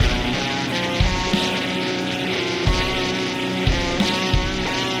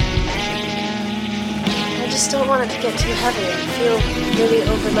want it to get too heavy and feel really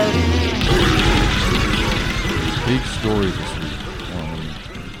overloaded. Big story this week.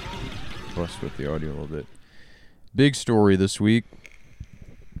 Bust with the audio a little bit. Big story this week.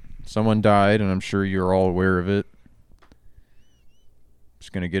 Someone died, and I'm sure you're all aware of it.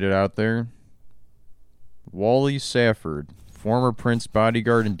 Just going to get it out there. Wally Safford, former Prince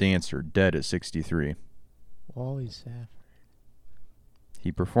bodyguard and dancer, dead at 63. Wally Safford.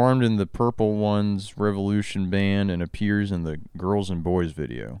 He performed in the Purple One's Revolution band and appears in the Girls and Boys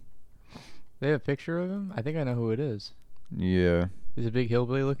video. They have a picture of him? I think I know who it is. Yeah. Is it a big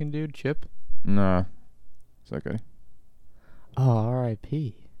hillbilly looking dude? Chip? Nah. It's okay. Oh,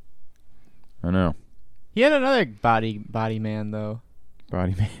 R.I.P. I know. He had another body man, though.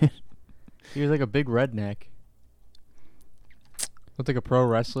 Body man. He was like a big redneck. Looked like a pro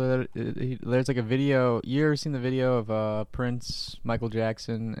wrestler. There's like a video. You ever seen the video of Prince, Michael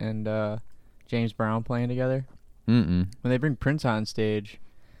Jackson, and James Brown playing together? Mm-mm. When they bring Prince on stage,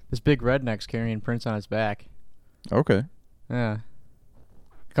 this big redneck's carrying Prince on his back. Okay. Yeah.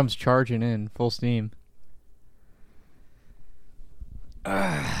 Comes charging in, full steam.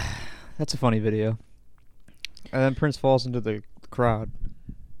 That's a funny video. And then Prince falls into the crowd.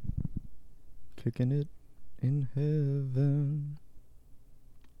 Kicking it in heaven.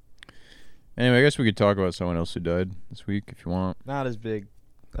 Anyway, I guess we could talk about someone else who died this week if you want. Not as big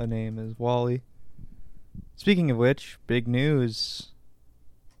a name as Wally. Speaking of which, big news.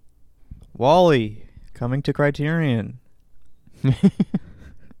 Wally coming to Criterion.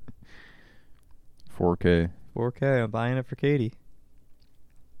 4K. 4K. I'm buying it for Katie.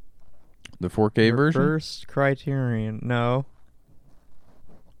 The 4K Her version? First Criterion. No.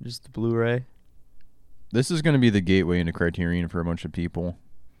 Just the Blu-ray. This is going to be the gateway into Criterion for a bunch of people.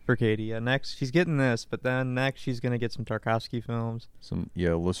 For Katie. Yeah, next she's getting this, but then next she's going to get some Tarkovsky films.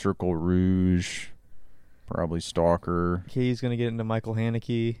 Le Circle Rouge. Probably Stalker. Katie's going to get into Michael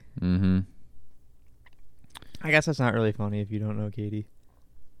Haneke. Mm-hmm. I guess that's not really funny if you don't know Katie.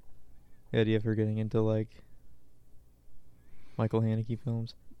 The idea of her getting into, like, Michael Haneke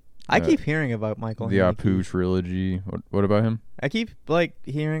films. I keep hearing about Michael Haneke. The Apu trilogy. What about him? I keep, like,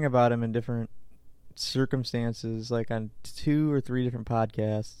 hearing about him in different circumstances, like on 2 or 3 different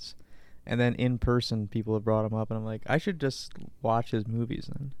podcasts. And then in person, people have brought him up. And I'm like, I should just watch his movies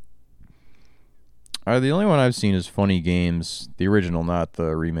then. The only one I've seen is Funny Games. The original, not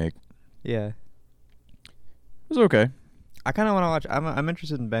the remake. Yeah. It was okay. I kind of want to watch. I'm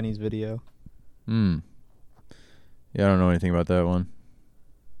interested in Benny's video. Yeah, I don't know anything about that one.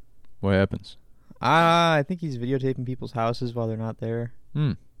 What happens? I think he's videotaping people's houses while they're not there.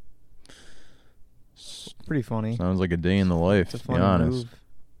 Pretty funny. Sounds like a day in the life, It's a to be funny honest. move.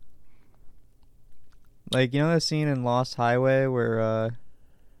 Like, you know that scene in Lost Highway where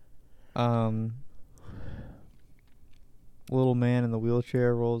little man in the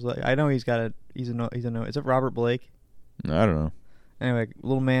wheelchair rolls up. I know he's a no. Is it Robert Blake? I don't know. Anyway,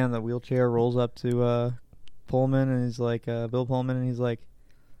 little man in the wheelchair rolls up to Pullman, and he's like, Bill Pullman, and he's like,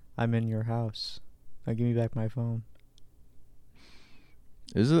 I'm in your house. Now give me back my phone.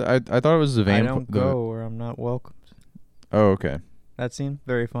 Is it? I thought it was the van. I don't go where I'm not welcomed. Oh, okay. That scene?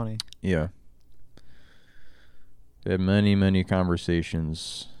 Very funny. Yeah. They had many, many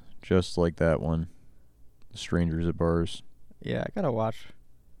conversations just like that one. Strangers at bars. Yeah, I gotta watch.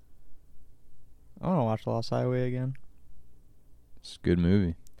 I want to watch Lost Highway again. It's a good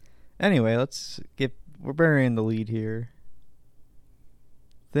movie. Anyway, we're burying the lead here.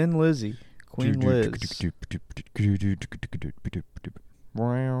 Thin Lizzy, Queen Liz,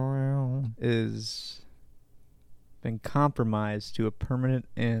 is been compromised to a permanent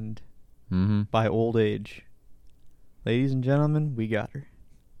end by old age. Ladies and gentlemen, we got her.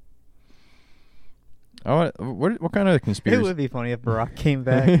 Oh, what kind of conspiracy? It would be funny if Barack came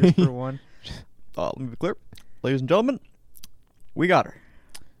back just for one. Let me be clear. Ladies and gentlemen, we got her.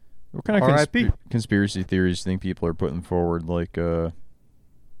 What kind of R.I.P. conspiracy theories do you think people are putting forward? Like,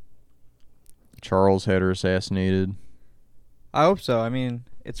 Charles had her assassinated. I hope so. I mean,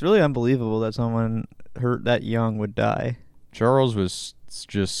 it's really unbelievable that someone hurt that young would die. Charles was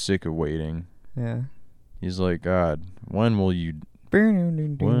just sick of waiting. Yeah. He's like, God, when will you die?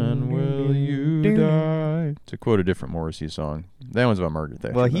 To quote a different Morrissey song. That one's about Margaret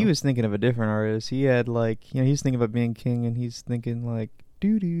Thatcher. Well, he was thinking of a different artist. He had he's thinking about being king, and he's thinking like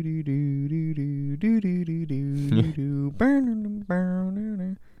do do do do do do do do do do do.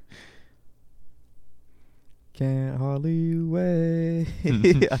 Can't hardly wait.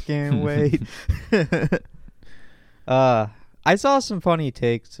 I can't wait. I saw some funny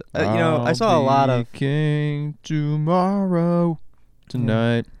takes. I saw a lot of king tomorrow,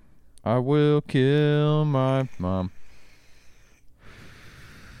 tonight. I will kill my mom.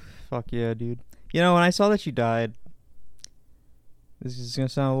 Fuck yeah, dude. You know, when I saw that she died, this is gonna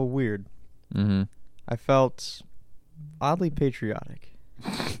sound a little weird. Mm-hmm. I felt oddly patriotic.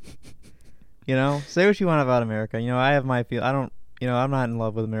 You know, say what you want about America. You know, I have my feel. I don't. You know, I'm not in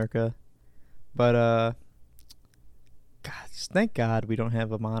love with America, but God, just thank God we don't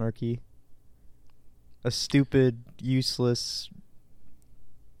have a monarchy. A stupid, useless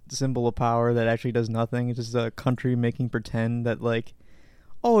symbol of power that actually does nothing. It's just a country making pretend that, like,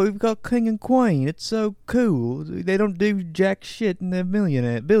 oh, we've got king and queen. It's so cool. They don't do jack shit and they're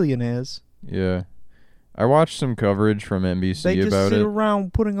billionaires. Yeah. I watched some coverage from NBC They just about sit it.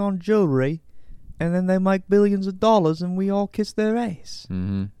 around putting on jewelry, and then they make billions of dollars, and we all kiss their ass.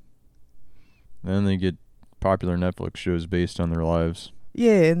 Mm-hmm. Then they get popular Netflix shows based on their lives.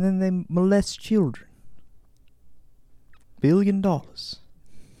 Yeah, and then they molest children. $1 billion.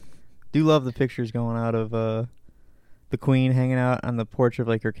 Do love the pictures going out of the Queen hanging out on the porch of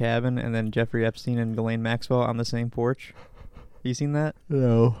like her cabin, and then Jeffrey Epstein and Ghislaine Maxwell on the same porch. You seen that?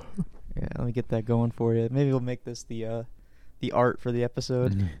 No. Yeah, let me get that going for you. Maybe we'll make this the art for the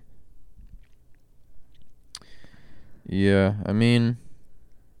episode. Yeah, I mean,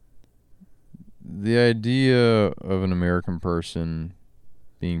 the idea of an American person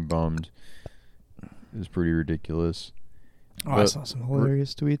being bummed is pretty ridiculous. Oh, I But saw some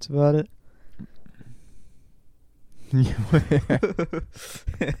hilarious tweets about it.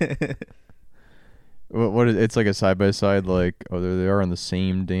 What is it's like a side by side, like, oh, there they are on the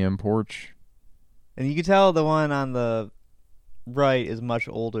same damn porch. And you can tell the one on the right is much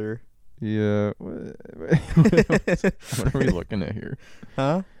older. Yeah. What are we looking at here?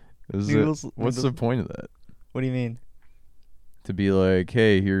 Huh? What's the point of that? What do you mean? To be like,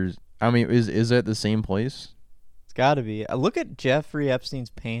 hey, here's. I mean, is that the same place? It's got to be. Look at Jeffrey Epstein's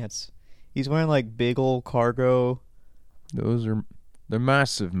pants. He's wearing like big old cargo. They're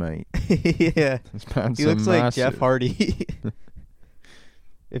massive, mate. Yeah. His pants He are looks like massive. Jeff Hardy.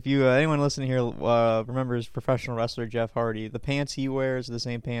 If you anyone listening here remembers professional wrestler Jeff Hardy, the pants he wears are the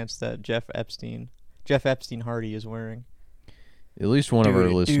same pants that Jeff Epstein Hardy is wearing. At least one of our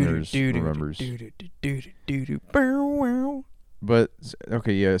listeners remembers. But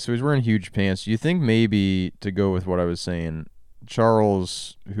okay, yeah. So he's wearing huge pants. You think maybe, to go with what I was saying,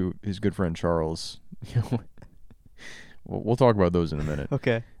 Charles, his good friend Charles. We'll talk about those in a minute.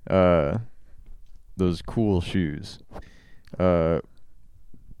 Okay. Those cool shoes.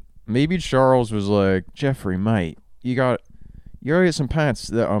 Maybe Charles was like, Jeffrey, mate, you gotta get some pants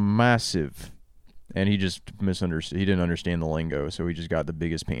that are massive. And he just misunderstood. He didn't understand the lingo, so he just got the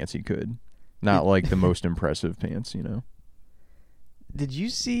biggest pants he could. Not like the most impressive pants, you know. Did you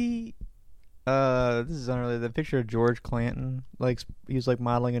see this is unrelated, the picture of George Clanton? Like, he was like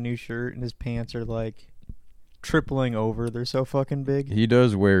modeling a new shirt and his pants are like tripling over. They're so fucking big. He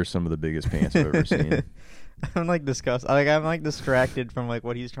does wear some of the biggest pants I've ever seen. I'm like disgusted. Like, I'm like distracted from like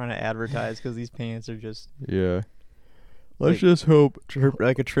what he's trying to advertise because these pants are just Yeah. Let's Like- just hope.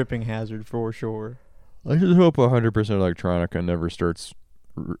 like a tripping hazard for sure. Let's just hope 100% Electronica never starts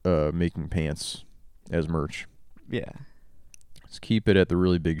making pants as merch. Yeah. Let's keep it at the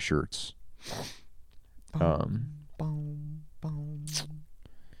really big shirts. Boom, boom, boom,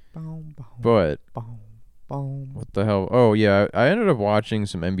 boom, But boom, boom. what the hell? Oh yeah, I ended up watching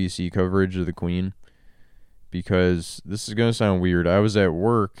some NBC coverage of the Queen because this is gonna sound weird. I was at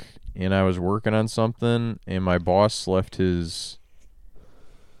work and I was working on something, and my boss left his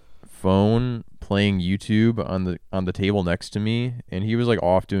phone playing YouTube on the table next to me, and he was like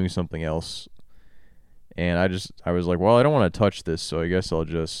off doing something else. And I was like, well, I don't want to touch this, so I guess I'll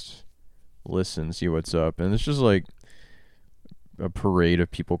just listen, see what's up. And it's just like a parade of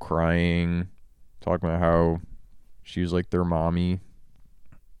people crying, talking about how she was like their mommy.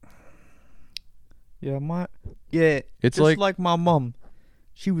 Yeah, It's just like my mom.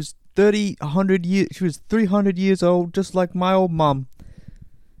 She was 300 years old, just like my old mom.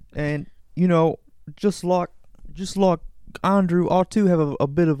 And you know, just like Andrew, I too have a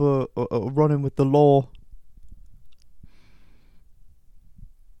bit of a run-in with the law.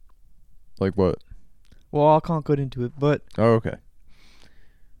 Like what? Well, I can't get into it, but Oh, okay.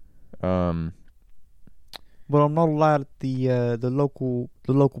 but I'm not allowed at the local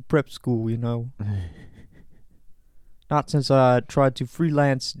prep school, you know. Not since I tried to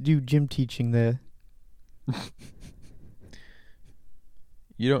freelance do gym teaching there.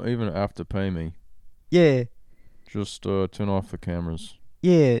 You don't even have to pay me. Yeah, Just turn off the cameras.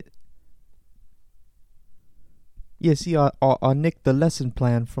 yeah. Yeah, see, I nicked the lesson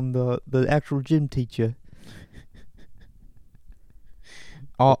plan from the actual gym teacher.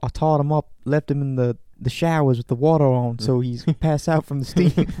 I taught him up, left him in the showers with the water on, so he's passed out from the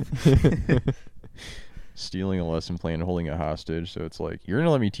steam. Stealing a lesson plan and holding a hostage. So it's like, you're going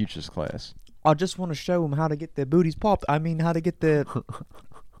to let me teach this class. I just want to show them how to get their booties popped. I mean, how to get their...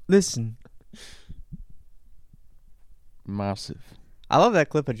 Listen. Massive. I love that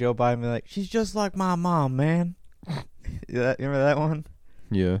clip of Joe Biden like, she's just like my mom, man. You remember that one?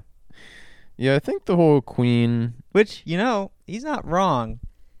 Yeah. Yeah, I think the whole Queen... Which, he's not wrong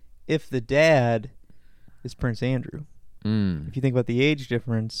if the dad is Prince Andrew. If you think about the age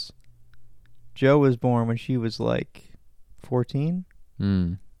difference, Joe was born when she was like 14.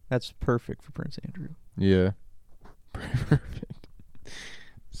 That's perfect for Prince Andrew. Yeah. Perfect.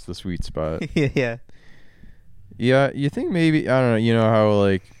 It's the sweet spot. Yeah. Yeah, you think maybe, I don't know, you know how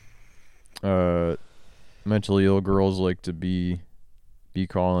like mentally ill girls like to be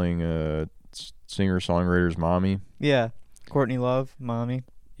calling singer-songwriters mommy? Yeah. Courtney Love, mommy.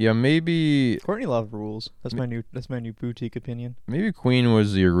 Yeah, maybe Courtney Love rules. That's my new boutique opinion. maybe Queen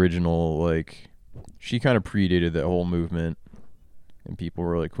was the original, like, she kind of predated that whole movement, and people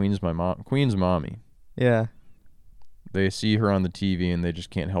were like, Queen's mommy. Yeah. They see her on the TV and they just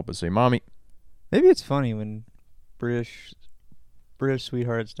can't help but say mommy. Maybe it's funny when British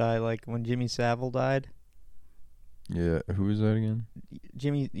sweethearts die, like when Jimmy Savile died. Yeah, who is that again?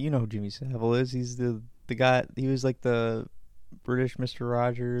 Jimmy, you know who Jimmy Savile is. He's the guy, he was like the British Mr.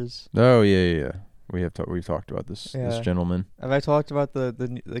 Rogers. Oh, yeah. We've talked about this gentleman. Have I talked about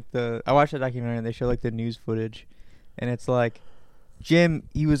I watched a documentary and they show like the news footage, and it's like, Jim,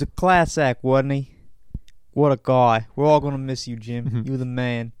 he was a class act, wasn't he? What a guy. We're all gonna miss you, Jim. You were the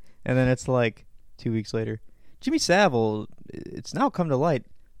man. And then it's like 2 weeks later, Jimmy Savile, it's now come to light,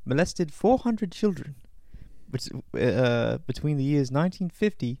 molested 400 children between the years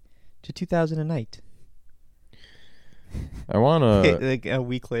 1950 to 2008. I want to... Like a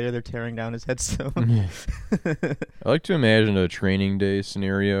week later, they're tearing down his headstone. I like to imagine a Training Day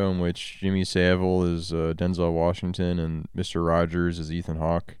scenario in which Jimmy Savile is Denzel Washington and Mr. Rogers is Ethan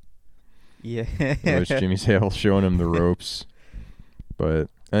Hawke. Yeah. In which Jimmy Savile's showing him the ropes. But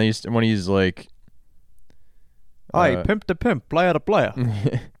and when he's like... Hey, pimp to pimp, player to player.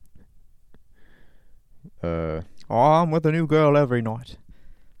 Oh, I'm with a new girl every night.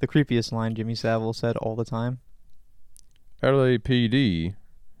 The creepiest line Jimmy Savile said all the time. LAPD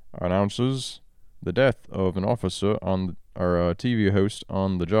announces the death of an officer on our TV host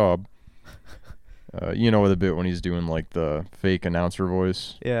on the job. With a bit when he's doing like the fake announcer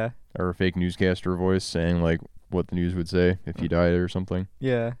voice. Yeah. Or fake newscaster voice saying like what the news would say if he died or something.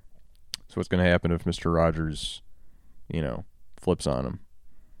 Yeah. So what's going to happen if Mr. Rogers, flips on him?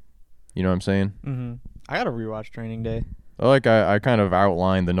 You know what I'm saying? Mm-hmm. I got to rewatch Training Day. I kind of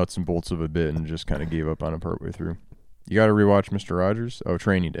outlined the nuts and bolts of a bit and just kind of gave up on it partway through. You got to rewatch Mr. Rogers? Oh,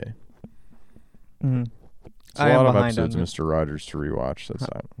 Training Day. Mm-hmm. It's a lot of episodes of Mr. Rogers to rewatch. I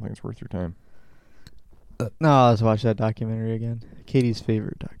don't think it's worth your time. No, let's watch that documentary again. Katie's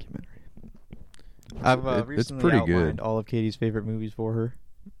favorite documentary. I've recently pretty outlined good. all of Katie's favorite movies for her.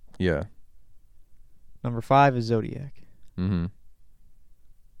 Yeah. Number 5 is Zodiac. Mm-hmm.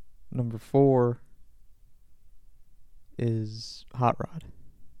 Number 4 is Hot Rod.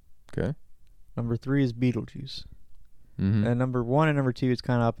 Okay. Number 3 is Beetlejuice. Mm-hmm. And number 1 and number 2, it's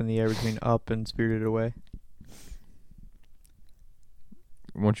kind of up in the air between Up and Spirited Away.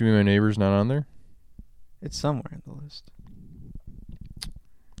 Won't You Be My Neighbor's not on there? It's somewhere in the list.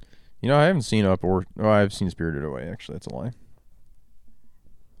 I haven't seen Up I've seen Spirited Away, actually. That's a lie.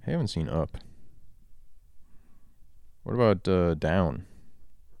 I haven't seen Up. What about Down?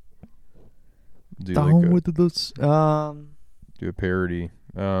 Down with the... Do a parody.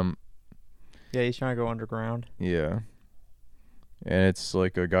 Yeah, he's trying to go underground. Yeah. And it's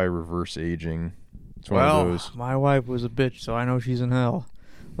like a guy reverse aging. It's one of those. My wife was a bitch, so I know she's in hell.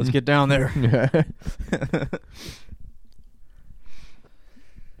 Let's get down there.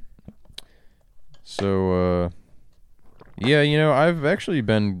 So, I've actually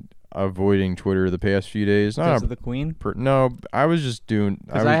been avoiding Twitter the past few days. Because of the Queen? No, I was just doing...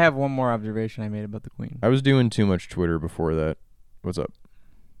 Because I have one more observation I made about the Queen. I was doing too much Twitter before that. What's up?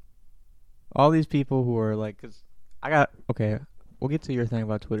 All these people who are like... Okay, we'll get to your thing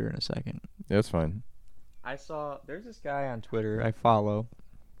about Twitter in a second. Yeah, that's fine. There's this guy on Twitter I follow.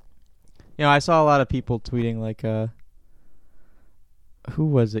 I saw a lot of people tweeting like, who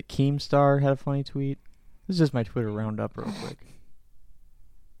was it? Keemstar had a funny tweet. This is just my Twitter roundup real quick.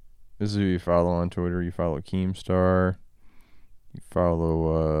 This is who you follow on Twitter. You follow Keemstar. You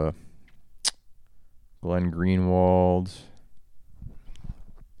follow Glenn Greenwald.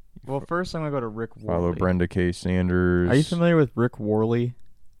 Well, first I'm going to go to Rick Worley. Follow Brenda K. Sanders. Are you familiar with Rick Worley?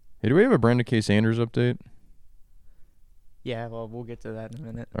 Hey, do we have a Brenda K. Sanders update? Yeah, well, we'll get to that in a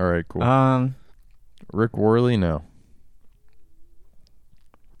minute. All right, cool. Rick Worley, no.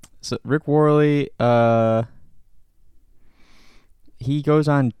 So Rick Worley, he goes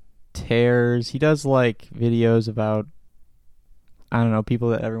on tears. He does like videos about, I don't know, people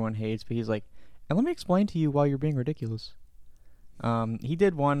that everyone hates, but he's like, and let me explain to you why you're being ridiculous. He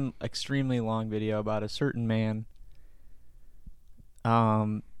did one extremely long video about a certain man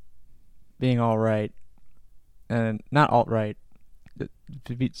being all right, and not alt-right.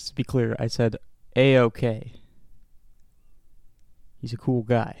 To be clear, I said A-OK. He's a cool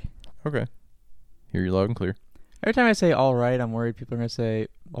guy. Okay. Hear you loud and clear. Every time I say all right, I'm worried people are going to say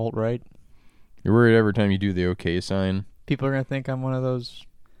alt-right. You're worried every time you do the OK sign? People are going to think I'm one of those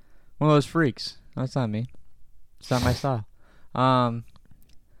freaks. No, that's not me. It's not my style.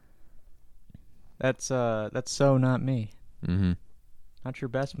 That's so not me. Mm-hmm. Not your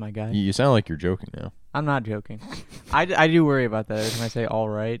best, my guy. You sound like you're joking now. I'm not joking. I do worry about that every time I say all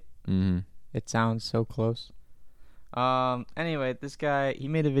right. Mm-hmm. It sounds so close. Anyway, this guy, he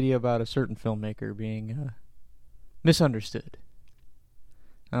made a video about a certain filmmaker being misunderstood.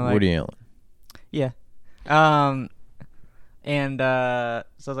 Woody Allen. Yeah. So I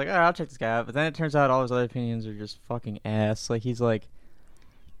was like, all right, I'll check this guy out. But then it turns out all his other opinions are just fucking ass. Like, he's like,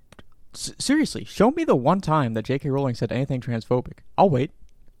 seriously, show me the one time that J.K. Rowling said anything transphobic. I'll wait.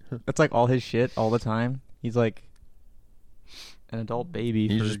 That's like all his shit all the time. He's like an adult baby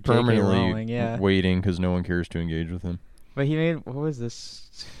He's for just J.K. permanently Rowling, yeah. waiting because no one cares to engage with him. But he made, what was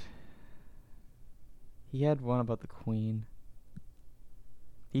this? He had one about the Queen.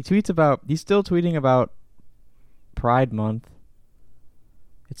 He's still tweeting about Pride Month.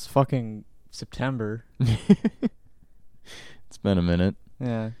 It's fucking September. It's been a minute.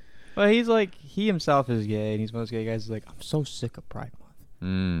 Yeah. But he's like, he himself is gay, and he's one of those gay guys who's like, I'm so sick of Pride Month.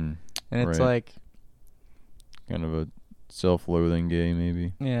 And it's right. like, kind of a self-loathing gay,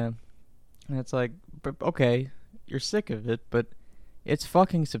 maybe. yeah. And it's like, but okay, you're sick of it, but it's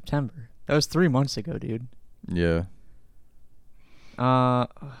fucking September. That was 3 months ago, dude. Yeah.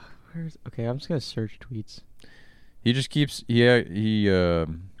 Okay, I'm just gonna search tweets. He just keeps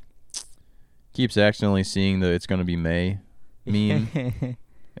keeps accidentally seeing the "it's gonna be May" meme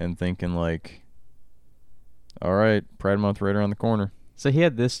and thinking like, all right, Pride Month right around the corner. So he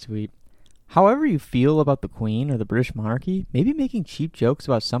had this tweet. However you feel about the Queen or the British monarchy, maybe making cheap jokes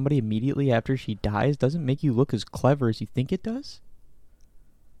about somebody immediately after she dies doesn't make you look as clever as you think it does.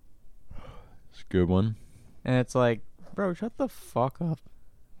 It's a good one. And it's like, bro, shut the fuck up.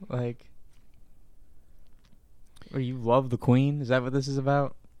 Like, or you love the Queen? Is that what this is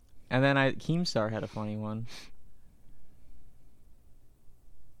about? And then Keemstar had a funny one.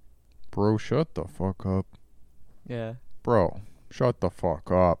 Bro, shut the fuck up. Yeah. Bro, shut the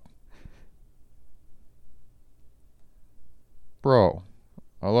fuck up. Bro,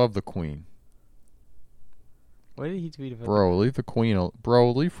 I love the Queen. What did he tweet about? Bro, leave the Queen.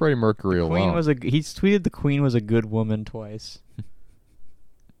 Bro, leave Freddie Mercury alone. He's tweeted the Queen was a good woman twice.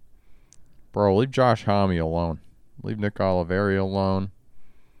 Bro, leave Josh Homme alone. Leave Nick Oliveri alone.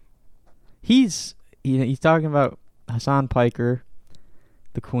 He's talking about Hassan Piker,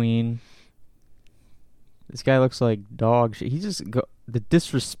 the Queen. This guy looks like dog shit. The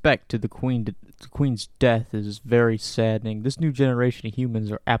disrespect to the Queen, the Queen's death is very saddening. This new generation of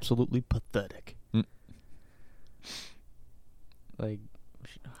humans are absolutely pathetic. Like,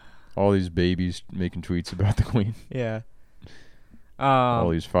 all these babies making tweets about the Queen. yeah. All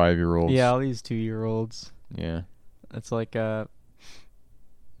these 5-year-olds. Yeah, all these 2-year-olds. Yeah. It's like, I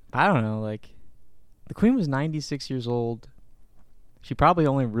don't know, like, the Queen was 96 years old. She probably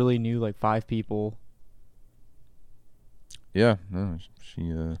only really knew, like, 5 people. Yeah, no, she,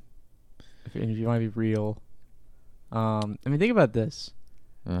 If you want to be real. I mean, think about this.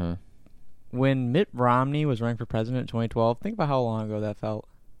 uh-huh. When Mitt Romney was running for president in 2012, think about how long ago that felt.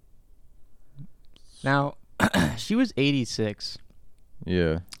 Now, she was 86.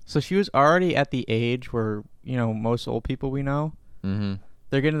 Yeah. So she was already at the age where, most old people we know, Mm-hmm.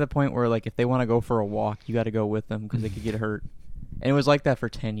 they're getting to the point where, like, if they want to go for a walk, you got to go with them because they could get hurt. And it was like that for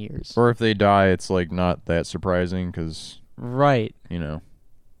 10 years. Or if they die, it's, like, not that surprising because, Right.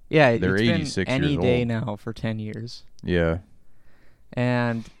 Yeah, they're it's 86 been any years day old. now for 10 years. Yeah.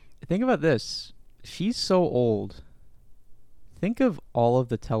 And think about this. She's so old. Think of all of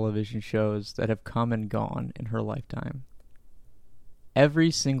the television shows that have come and gone in her lifetime.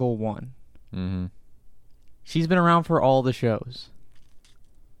 Every single one. Mm-hmm. She's been around for all the shows.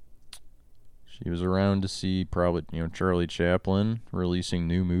 She was around to see probably, Charlie Chaplin releasing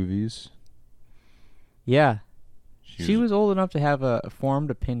new movies. Yeah. She was old enough to have a formed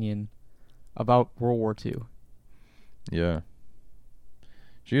opinion about World War II. Yeah.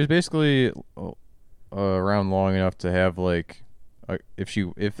 She was basically around long enough to have like,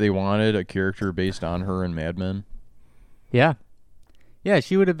 if they wanted a character based on her in Mad Men. Yeah. Yeah,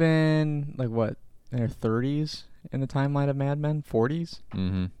 she would have been, like, what, in her 30s in the timeline of Mad Men? 40s?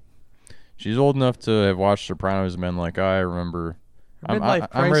 Mm-hmm. She's old enough to have watched Sopranos and been like, I remember. Her midlife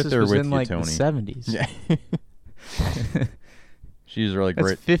I'm right crisis there was with in, you, like, Tony. the 70s. Yeah. She's like That's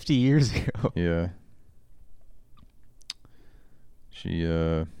right. 50 years ago. Yeah.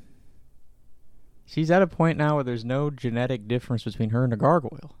 She's at a point now where there's no genetic difference between her and a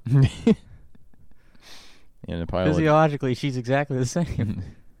gargoyle. And a pilot. Physiologically, she's exactly the same.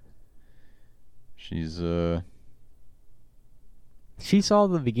 She's She saw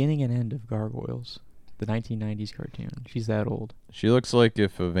the beginning and end of Gargoyles, the 1990s cartoon. She's that old. She looks like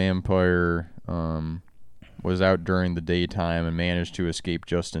if a vampire was out during the daytime and managed to escape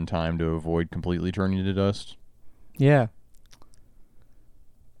just in time to avoid completely turning to dust. Yeah.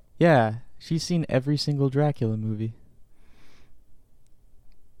 Yeah, she's seen every single Dracula movie.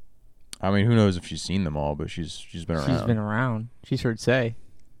 I mean, who knows if she's seen them all, but she's been around. She's been around. She's heard say,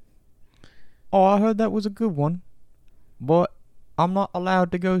 "Oh, I heard that was a good one, but I'm not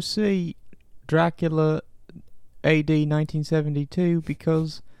allowed to go see Dracula AD 1972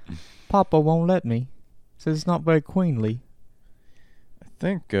 because Papa won't let me. Says it's not very queenly." I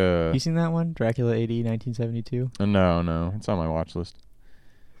think. You seen that one? Dracula AD 1972? No, it's on my watch list.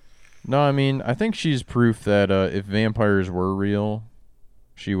 No, I mean, I think she's proof that if vampires were real,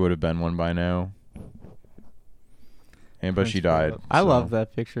 she would have been one by now. But she died. I so. love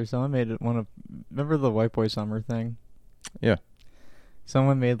that picture. Someone made it remember the White Boy Summer thing? Yeah.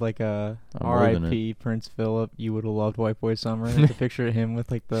 Someone made like a R.I.P. Prince Philip. You would have loved White Boy Summer. And it's a picture of him with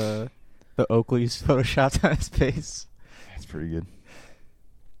like the Oakley's photoshopped on his face. That's pretty good.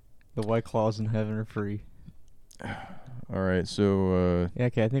 The White Claws in heaven are free. All right, so Yeah,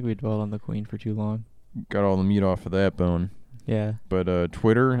 okay. I think we dwelled on the Queen for too long. got all the meat off of that bone. Yeah. But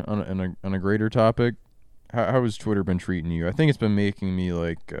Twitter, on a greater topic, how has Twitter been treating you? I think it's been making me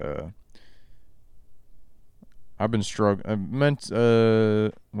like I've been struggling.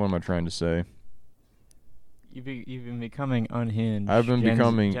 What am I trying to say? You've been becoming unhinged. I've been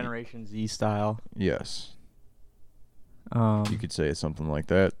becoming Generation Z style. Yes. You could say something like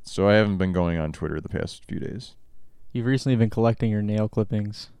that. So I haven't been going on Twitter the past few days. You've recently been collecting your nail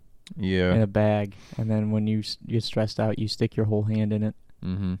clippings Yeah. in a bag, and then when you get stressed out, you stick your whole hand in it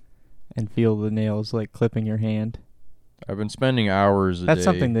Mm-hmm. and feel the nails like clipping your hand. I've been spending hours a day. That's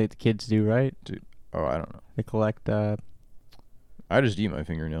something that the kids do, right? Oh, I don't know. They collect I just eat my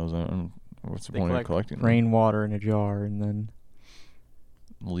fingernails. I don't. What's the point of collecting them? rainwater in a jar, and then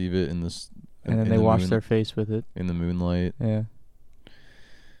Leave it in this. and then they wash their face with it. in the moonlight. Yeah.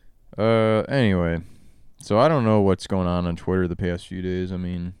 Anyway, so I don't know what's going on Twitter the past few days. I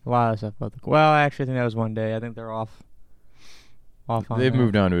mean, A lot of stuff about well, I actually think that was one day. I think they're off on they've that.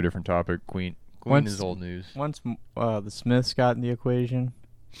 moved on to a different topic. Queen Once- is old news. Once the Smiths got in the equation.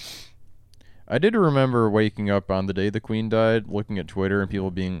 I did remember waking up on the day the Queen died, looking at Twitter and people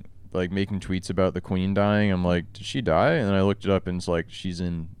being like making tweets about the Queen dying. I'm like, did she die? And then I looked it up and it's like she's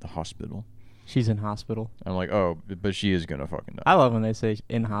in the hospital. She's in hospital. I'm like, oh, but she is gonna fucking die. I love when they say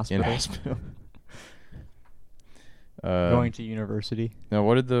in hospital. In hospital. Going to university. Now,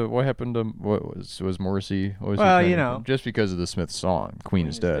 what happened to was Morrissey? What was he Well, trying you to- know. just because of the Smith song, Queen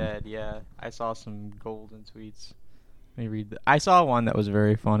is dead. Yeah, I saw some golden tweets. Let me read. I saw one that was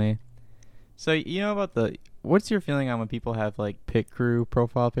very funny. So you know about what's your feeling on when people have like pit crew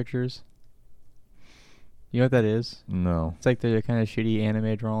profile pictures? You know what that is? No. It's like the kind of shitty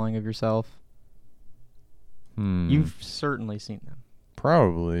anime drawing of yourself. You've certainly seen them.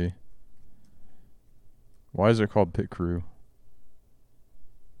 Probably. Why is it called Pit Crew?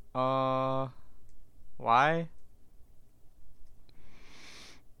 Why?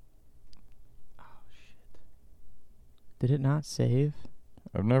 Oh shit! Did it not save?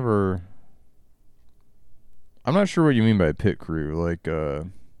 I'm not sure what you mean by Pit Crew. Like,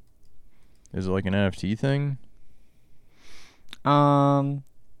 is it like an NFT thing?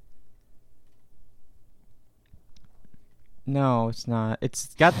 No, it's not. It's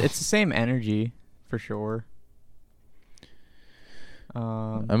the same energy for sure.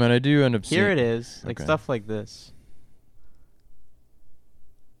 I mean, I do end up seeing... Here it is, like Okay. stuff like this.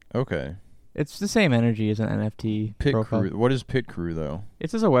 Okay. It's the same energy as an NFT Pit profile. Crew. What is Pit Crew, though?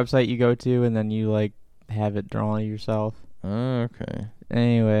 It's just a website you go to and then you like have it drawn yourself. Okay.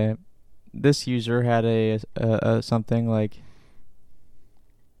 Anyway, this user had a something like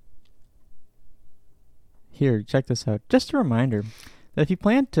here, check this out. Just a reminder that if you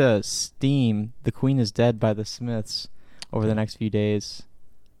plan to steam The Queen is Dead by the Smiths over the next few days,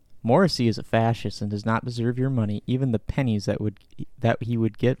 Morrissey is a fascist and does not deserve your money, even the pennies that he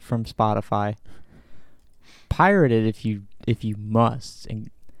would get from Spotify. Pirate it if you must,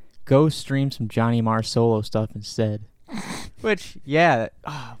 and go stream some Johnny Marr solo stuff instead. Which, yeah,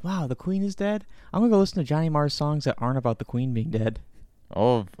 wow, The Queen is dead? I'm gonna go listen to Johnny Marr's songs that aren't about the Queen being dead.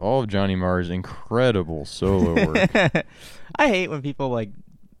 All of Johnny Marr's incredible solo work. I hate when people like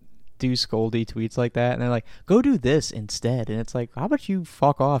do scoldy tweets like that, and they're like, "Go do this instead," and it's like, how about you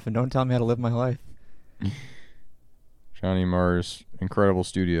fuck off and don't tell me how to live my life? Johnny Marr's incredible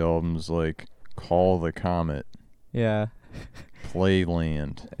studio albums like Call the Comet, Yeah.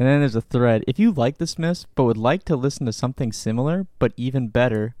 Playland. And then there's a thread. If you like the Smiths but would like to listen to something similar but even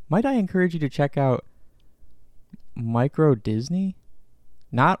better, might I encourage you to check out Micro Disney?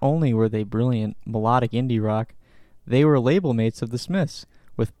 Not only were they brilliant melodic indie rock, they were label mates of the Smiths,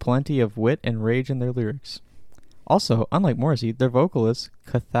 with plenty of wit and rage in their lyrics. Also, unlike Morrissey, their vocalist,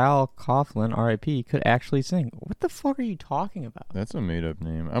 Cathal Coughlan, R.I.P., could actually sing. What the fuck are you talking about? That's a made-up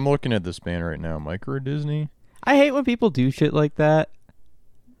name. I'm looking at this band right now, Micro Disney. I hate when people do shit like that.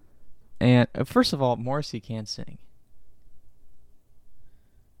 And first of all, Morrissey can't sing.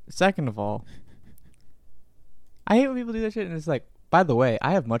 Second of all, I hate when people do that shit and it's like, by the way,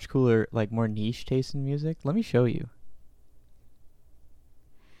 I have much cooler, like more niche taste in music. Let me show you.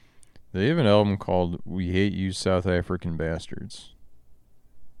 They have an album called We Hate You South African Bastards.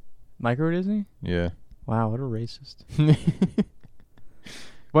 Micro Disney? Yeah. Wow, what a racist.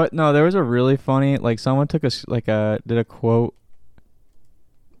 But no, there was a really funny, like someone took did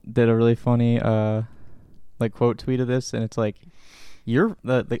a really funny like quote tweet of this, and it's like,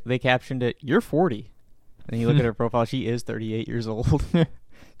 they captioned it, "You're 40." And you look at her profile, she is 38 years old.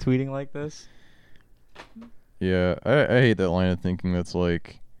 Tweeting like this. Yeah, I hate that line of thinking that's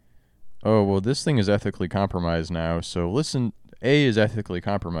like, oh, well, this thing is ethically compromised now, so listen, A is ethically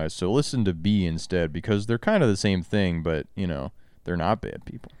compromised, so listen to B instead, because they're kind of the same thing, but, you know, they're not bad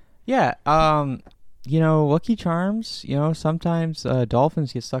people. Yeah, you know, Lucky Charms, you know, sometimes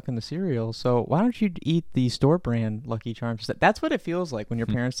dolphins get stuck in the cereal, so why don't you eat the store brand Lucky Charms? That's what it feels like when your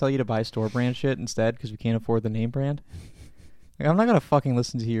parents tell you to buy store brand shit instead because we can't afford the name brand. Like, I'm not going to fucking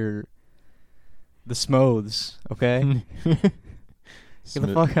listen to the Smooths, okay? Get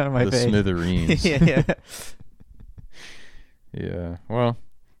the fuck out of my face. The Smithereens. Yeah. Yeah, well,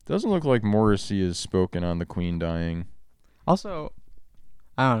 doesn't look like Morrissey is spoken on the Queen dying. Also,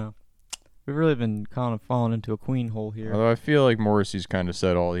 I don't know. We've really been kind of falling into a Queen hole here. Although I feel like Morrissey's kind of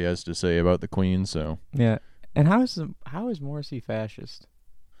said all he has to say about the Queen, so. Yeah. And how is Morrissey fascist?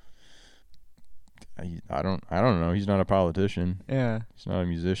 I don't know. He's not a politician. Yeah. He's not a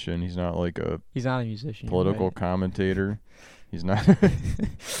musician. He's not like a He's not a musician. political Right. commentator. He's not.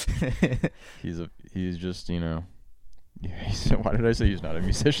 He's just, you know. Yeah, why did I say he's not a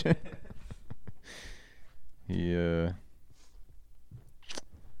musician?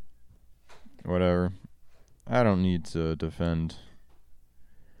 Whatever. I don't need to defend.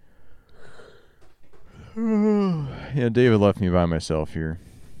 Yeah, David left me by myself here.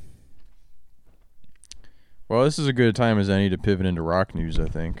 Well, this is a good time as any to pivot into rock news, I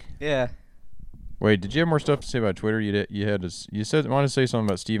think. Yeah. Wait, did you have more stuff to say about Twitter? You wanted to say something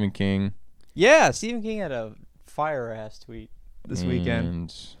about Stephen King. Yeah, Stephen King had a fire-ass tweet this weekend.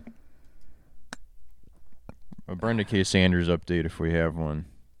 And a Brenda K. Sanders update if we have one.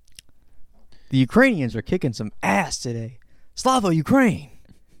 The Ukrainians are kicking some ass today. Slava Ukraine.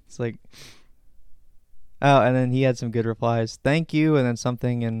 It's like, oh, and then he had some good replies. Thank you, and then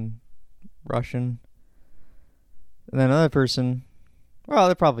something in Russian. And then another person, well,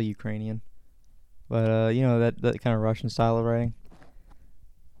 they're probably Ukrainian. But, you know, that kind of Russian style of writing.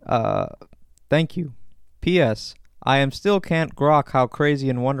 Thank you. P.S. I am still can't grok how crazy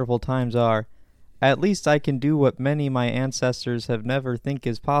and wonderful times are. At least I can do what many my ancestors have never think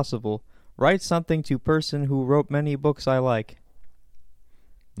is possible. Write something to person who wrote many books I like.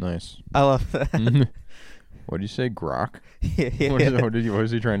 Nice. I love that. What did you say, grok? Yeah. What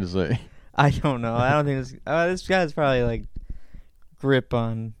was he trying to say? I don't know. I don't think this guy's probably like grip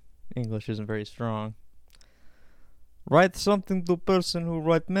on English isn't very strong. Write something to person who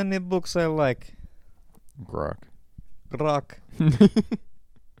wrote many books I like. Grok. Grok.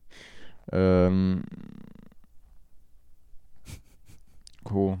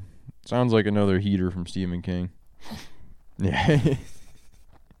 Cool. Sounds like another heater from Stephen King. Yeah.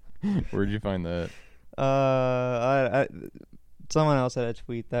 Where'd you find that? Someone else had a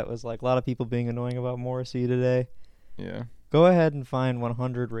tweet that was like a lot of people being annoying about Morrissey today. Yeah. Go ahead and find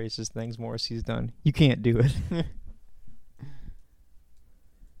 100 racist things Morrissey's done. You can't do it.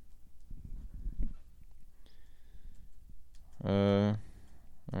 All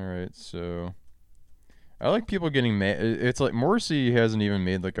right, so I like people getting mad. It's like Morrissey hasn't even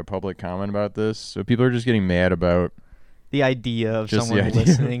made like a public comment about this, so people are just getting mad about The idea of Just the someone idea.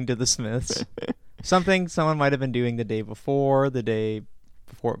 listening to the Smiths. Something someone might have been doing the day before, the day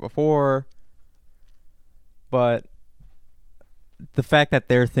before. But the fact that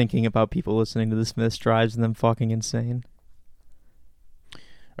they're thinking about people listening to the Smiths drives them fucking insane.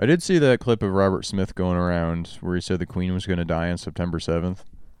 I did see that clip of Robert Smith going around where he said the Queen was going to die on September 7th.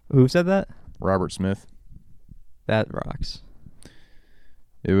 Who said that? Robert Smith. That rocks.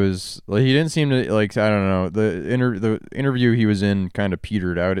 It was like he didn't seem to like, I don't know, the interview he was in kind of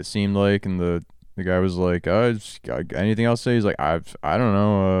petered out, it seemed like, and the guy was like, anything else to say? He's like, I don't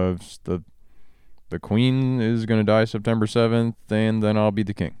know, the Queen is going to die September 7th and then I'll be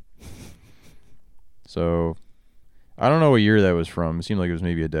the king. So I don't know what year that was from. It seemed like it was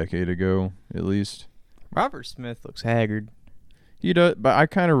maybe a decade ago at least. Robert Smith looks haggard. He does, but I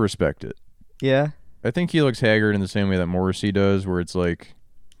kind of respect it. Yeah. I think he looks haggard in the same way that Morrissey does, where it's like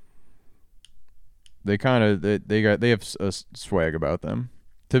they kind of they have a swag about them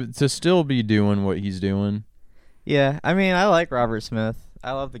to still be doing what he's doing. Yeah, I mean, I like Robert Smith.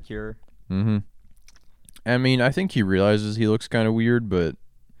 I love The Cure. Mm-hmm. I mean, I think he realizes he looks kind of weird, but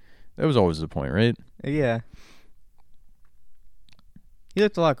that was always the point, right? Yeah. He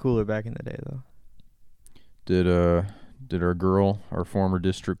looked a lot cooler back in the day, though. Did our girl, our former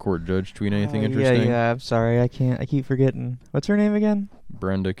district court judge, tweet anything interesting? Yeah, I'm sorry. I keep forgetting. What's her name again?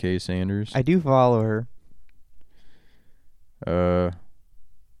 Brenda K. Sanders. I do follow her.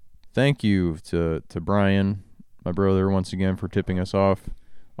 Thank you to Brian, my brother, once again for tipping us off.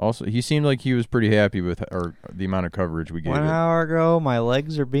 Also, he seemed like he was pretty happy with the amount of coverage we gave 1 it. hour ago, my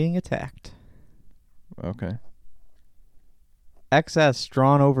legs are being attacked. Okay. XS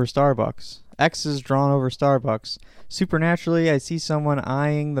drawn over Starbucks. X is drawn over Starbucks. Supernaturally, I see someone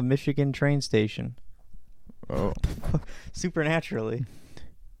eyeing the Michigan train station. Oh. Supernaturally.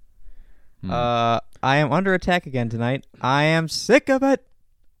 Hmm. I am under attack again tonight. I am sick of it.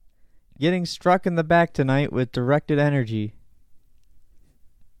 Getting struck in the back tonight with directed energy.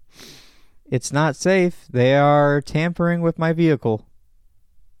 It's not safe. They are tampering with my vehicle.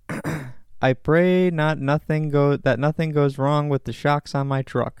 I pray that nothing goes wrong with the shocks on my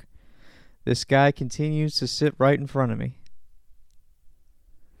truck. This guy continues to sit right in front of me.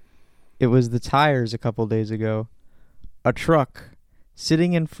 It was the tires a couple days ago. A truck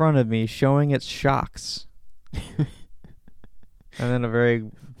sitting in front of me showing its shocks. And then a very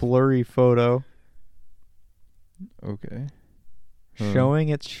blurry photo Okay. showing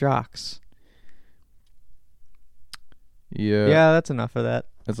its shocks. Yeah. Yeah, that's enough of that.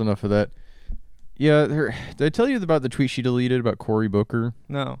 That's enough of that. Yeah, did I tell you about the tweet she deleted about Cory Booker?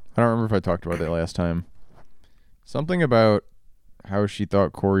 No. I don't remember if I talked about that last time. Something about how she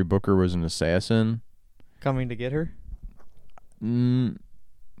thought Cory Booker was an assassin. Coming to get her?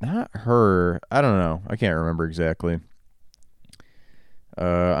 Not her. I don't know. I can't remember exactly.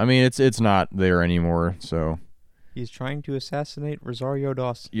 I mean, it's not there anymore. So He's trying to assassinate Rosario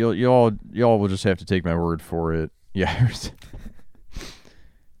Dawson. y'all will just have to take my word for it. Yeah.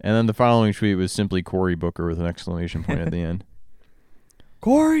 And then the following tweet was simply Cory Booker with an exclamation point at the end.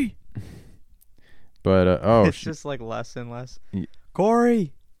 Cory! But It's just like less and less. Ye-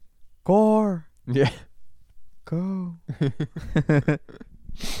 Cory! yeah. Go.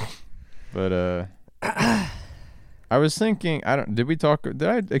 But I was thinking, did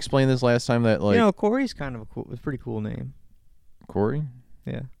I explain this last time that like Cory's kind of a pretty cool name. Cory?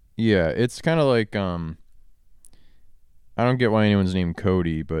 Yeah. Yeah, it's kind of like I don't get why anyone's named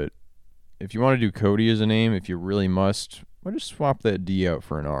Cody, but if you want to do Cody as a name, if you really must, why just swap that D out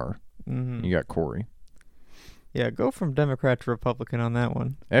for an R? Mm-hmm. You got Cory. Yeah, go from Democrat to Republican on that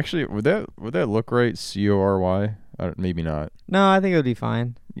one. Actually, would that look right? Cory? Maybe not. No, I think it would be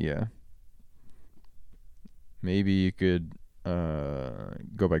fine. Yeah. Maybe you could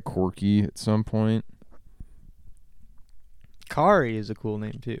go by Corky at some point. Kari is a cool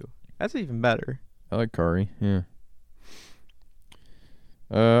name too. That's even better. I like Kari. Yeah.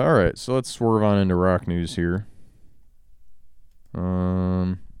 All right, so let's swerve on into rock news here.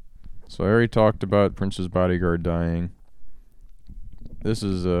 So I already talked about Prince's bodyguard dying. This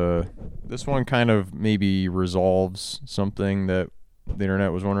one kind of maybe resolves something that the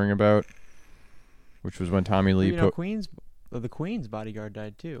internet was wondering about, which was when Tommy Lee the Queen's bodyguard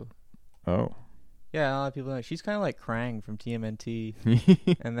died too. Oh. Yeah, a lot of people know. She's kind of like Krang from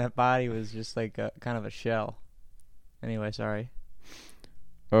TMNT, and that body was just like kind of a shell. Anyway, sorry.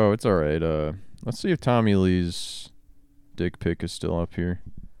 Oh, it's all right. Let's see if Tommy Lee's dick pic is still up here.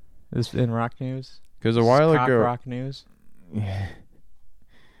 This in rock news. Because a while Cock ago, rock news. yeah,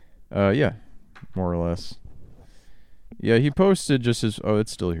 more or less. Yeah, he posted just his. Oh,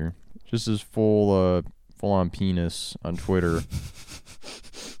 it's still here. Just his full-on penis on Twitter.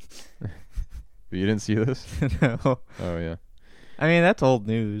 But you didn't see this? No. Oh yeah. I mean, that's old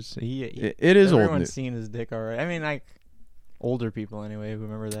news. It is old Everyone's news. seen his dick already. I mean, like older people anyway who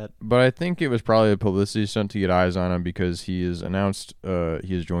remember that. But I think it was probably a publicity stunt to get eyes on him because he has announced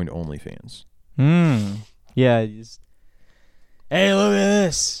he has joined OnlyFans. Yeah. Hey, look at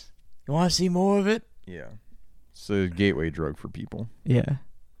this. You want to see more of it? Yeah. It's a gateway drug for people. Yeah.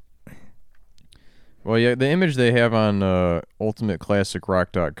 Well, yeah, the image they have on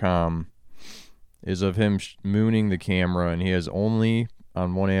ultimateclassicrock.com is of him mooning the camera, and he has only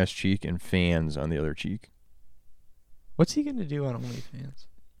on one ass cheek and fans on the other cheek. What's he gonna do on OnlyFans?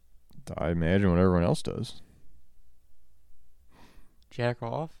 I imagine what everyone else does. Jack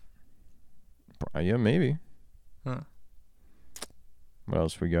off? Yeah, maybe. Huh. What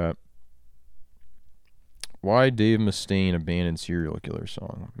else we got? Why Dave Mustaine abandoned serial killer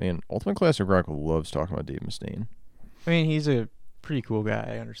song? Man, Ultimate Classic Rock loves talking about Dave Mustaine. I mean, he's a pretty cool guy.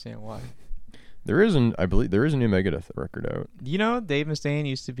 I understand why. I believe there is a new Megadeth record out. You know, Dave Mustaine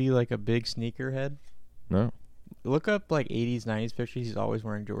used to be like a big sneakerhead. No? Look up like 80s, 90s pictures. He's always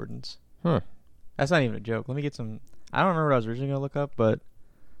wearing Jordans. Huh. That's not even a joke. Let me get some. I don't remember what I was originally gonna look up, but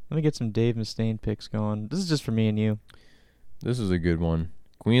let me get some Dave Mustaine pics going. This is just for me and you. This is a good one.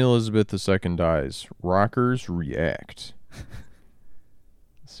 Queen Elizabeth II dies. Rockers react.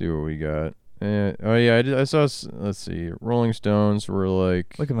 Let's see what we got. Oh yeah, I saw. Let's see. Rolling Stones were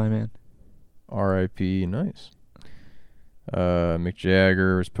like, Look at my man. R.I.P. Nice. Mick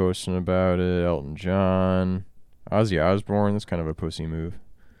Jagger was posting about it. Elton John, Ozzy Osbourne. That's kind of a pussy move.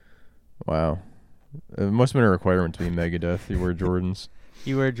 Wow. It must have been a requirement to be Megadeth. You wear Jordans.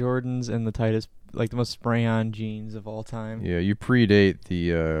 You wear Jordans and the tightest, like the most spray-on jeans of all time. Yeah, you predate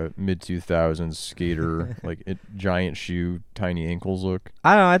the mid-2000s skater, like giant shoe, tiny ankles look.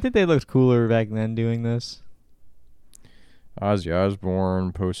 I don't know. I think they looked cooler back then doing this. Ozzy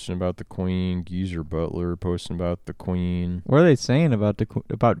Osbourne posting about the Queen. Geezer Butler posting about the Queen. What are they saying about the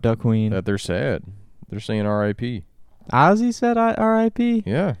Queen? That they're sad. They're saying R.I.P. Ozzy said R.I.P.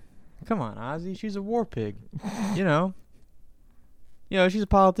 Yeah. Come on, Ozzy. She's a war pig. You know. She's a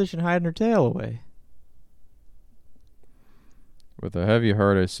politician hiding her tail away. With a heavy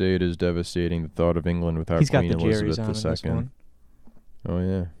heart, I say it is devastating the thought of England without He's got Queen the Jerry's on in Elizabeth this II. one. Oh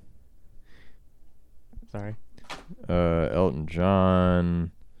yeah. Sorry. Elton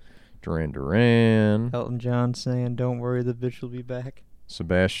John, Duran, Elton John saying, "Don't worry, the bitch will be back."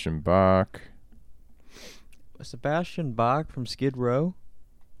 Sebastian Bach. Sebastian Bach from Skid Row.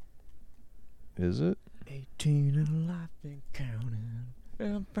 Is it? 18 and life been counting.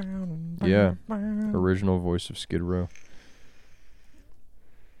 Yeah. Original voice of Skid Row.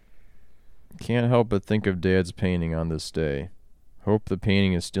 Can't help but think of Dad's painting on this day. Hope the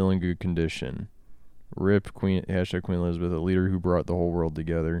painting is still in good condition. RIP Queen Elizabeth, a leader who brought the whole world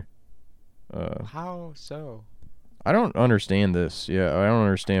together. How so? I don't understand this. Yeah, I don't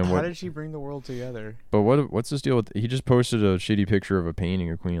understand How what. did she bring the world together? But what's this deal with? He just posted a shitty picture of a painting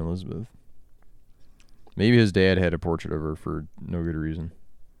of Queen Elizabeth. Maybe his dad had a portrait of her for no good reason.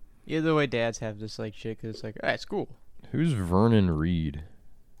 Either way, dads have this like shit 'cause it's like, alright, it's cool. Who's Vernon Reed?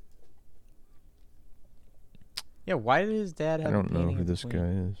 Yeah, why did his dad have I a don't painting know who of the this Queen? guy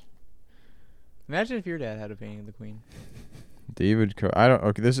is. Imagine if your dad had a painting of the Queen. David. I don't.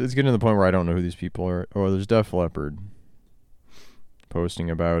 Okay, this is getting to the point where I don't know who these people are. Oh, there's Def Leppard posting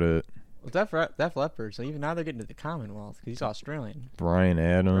about it. Well, Def Leppard, so even now they're getting to the Commonwealth because he's Australian. Brian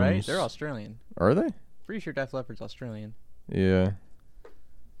Adams. Right? They're Australian. Are they? Pretty sure Def Leppard's Australian. Yeah.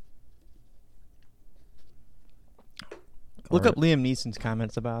 Look Alright. up Liam Neeson's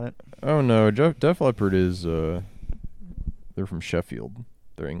comments about it. Oh no, Def Leppard is. They're from Sheffield.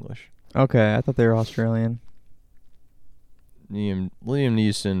 They're English. Okay, I thought they were Australian. Liam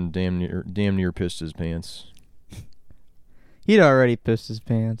Neeson damn near pissed his pants. He'd already pissed his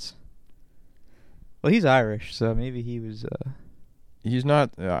pants. Well, he's Irish, so maybe he was. He's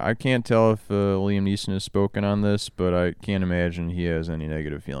not. I can't tell if Liam Neeson has spoken on this, but I can't imagine he has any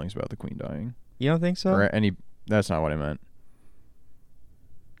negative feelings about the Queen dying. You don't think so? Or any. That's not what I meant.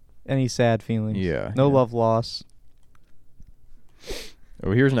 Any sad feelings? Yeah. No yeah. love lost.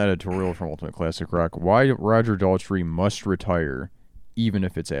 Oh, here's an editorial from Ultimate Classic Rock. Why Roger Daltrey must retire, even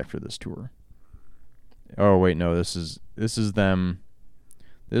if it's after this tour. Oh wait, no. This is them.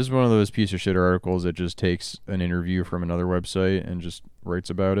 This is one of those piece of shit articles that just takes an interview from another website and just writes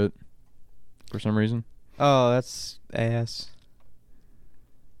about it for some reason. Oh, that's ass.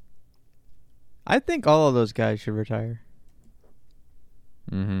 I think all of those guys should retire.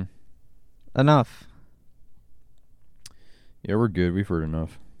 Mm-hmm. Enough. Yeah, we're good. We've heard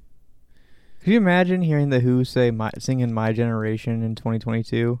enough. Could you imagine hearing the Who singing "My Generation" in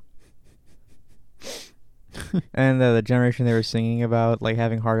 2022? And the generation they were singing about, like,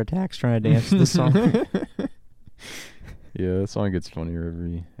 having heart attacks trying to dance to the song. Yeah, that song gets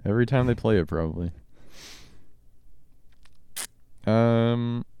funnier every time they play it, probably.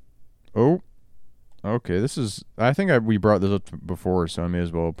 Oh. Okay, this is... I think we brought this up before, so I may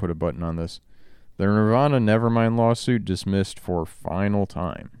as well put a button on this. The Nirvana Nevermind lawsuit dismissed for final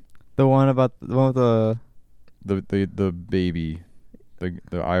time. The one with the... The baby. The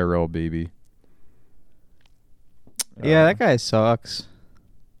IRL baby. Yeah, that guy sucks.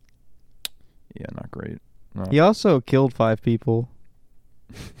 Yeah, not great. No. He also killed 5 people.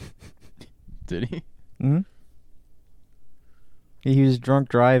 Did he? Hmm? He was drunk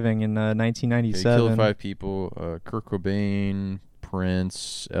driving in He 1997. killed 5 people. Kurt Cobain,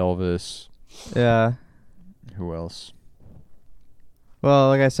 Prince, Elvis. Yeah. Who else? Well,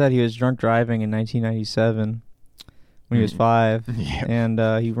 like I said, he was drunk driving in 1997 when he was 5. Yeah. And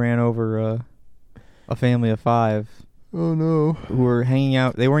he ran over a family of 5 Oh, no. who were hanging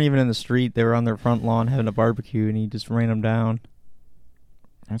out. They weren't even in the street. They were on their front lawn having a barbecue, and he just ran them down.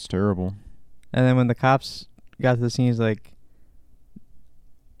 That's terrible. And then when the cops got to the scene, he's like,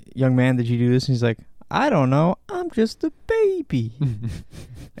 "Young man, did you do this?" And he's like, "I don't know. I'm just a baby." And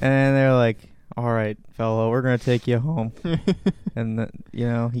they're like, "All right, fellow, we're going to take you home." And,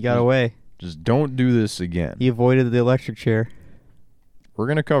 he got away. Just don't do this again. He avoided the electric chair. We're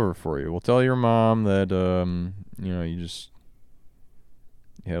going to cover for you. We'll tell your mom that, you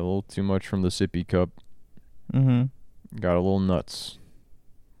had a little too much from the sippy cup. Mm-hmm. Got a little nuts.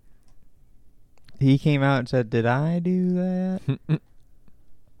 He came out and said, "Did I do that?"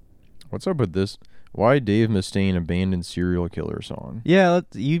 What's up with this? Why Dave Mustaine abandoned serial killer song? Yeah,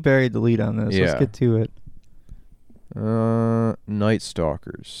 you buried the lead on this. Yeah. Let's get to it. Night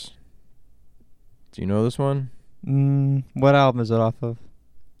Stalkers. Do you know this one? What album is it off of?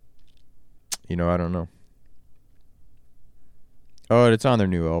 I don't know. Oh, it's on their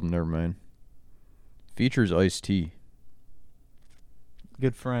new album. Never mind. Features Ice-T.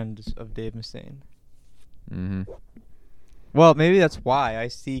 Good friend of Dave Mustaine. Mm-hmm. Well, maybe that's why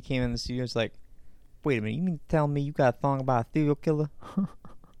Ice-T came in the studio. It's like, wait a minute, you mean to tell me you got a song about a serial killer?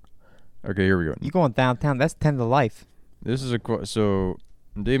 Okay, here we go. You going downtown? That's 10 to life. This is so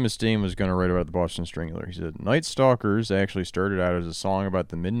Dave Mustaine was going to write about the Boston Strangler. He said, Night Stalkers actually started out as a song about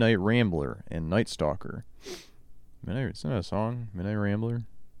the Midnight Rambler and Night Stalker. It's not a song, Midnight Rambler.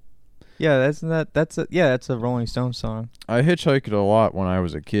 Yeah, that's a Rolling Stones song. I hitchhiked a lot when I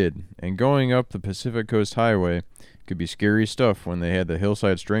was a kid, and going up the Pacific Coast Highway could be scary stuff when they had the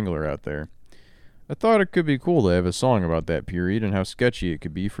Hillside Strangler out there. I thought it could be cool to have a song about that period and how sketchy it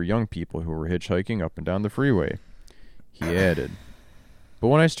could be for young people who were hitchhiking up and down the freeway. He added. But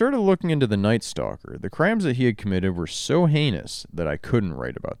when I started looking into the Night Stalker, the crimes that he had committed were so heinous that I couldn't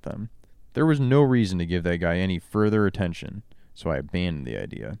write about them. There was no reason to give that guy any further attention, so I abandoned the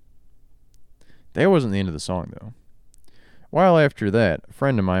idea. That wasn't the end of the song, though. While after that, a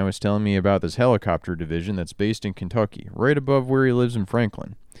friend of mine was telling me about this helicopter division that's based in Kentucky, right above where he lives in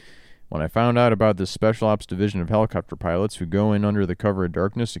Franklin. When I found out about this special ops division of helicopter pilots who go in under the cover of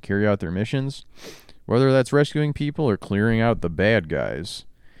darkness to carry out their missions, whether that's rescuing people or clearing out the bad guys,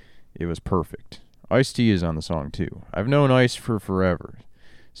 it was perfect. Ice-T is on the song, too. I've known Ice for forever,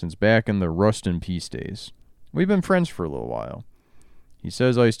 since back in the Rust and Peace days. We've been friends for a little while. He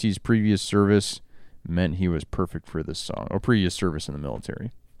says Ice-T's previous service meant he was perfect for this song, or previous service in the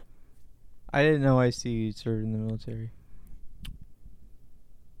military. I didn't know Ice-T served in the military.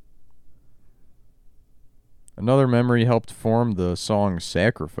 Another memory helped form the song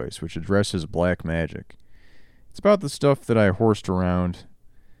Sacrifice, which addresses black magic. It's about the stuff that I horsed around.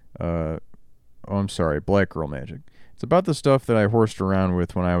 Black girl magic. It's about the stuff that I horsed around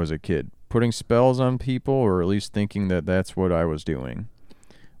with when I was a kid, putting spells on people, or at least thinking that that's what I was doing.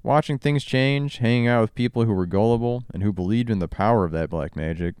 Watching things change, hanging out with people who were gullible and who believed in the power of that black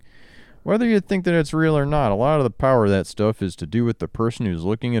magic. Whether you think that it's real or not, a lot of the power of that stuff is to do with the person who's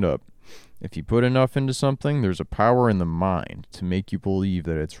looking it up. If you put enough into something, there's a power in the mind to make you believe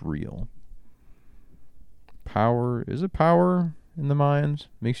that it's real. Is it power in the mind?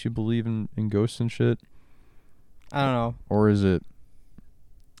 Makes you believe in ghosts and shit? I don't know. Or is it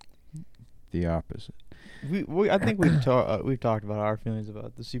the opposite? I think we've talked about our feelings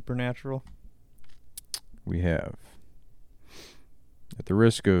about the supernatural. We have. At the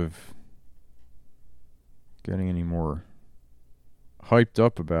risk of getting any more hyped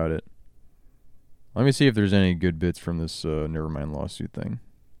up about it, let me see if there's any good bits from this Nevermind lawsuit thing.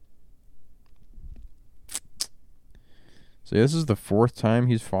 So yeah, this is the 4th time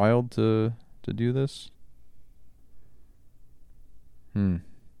he's filed to do this.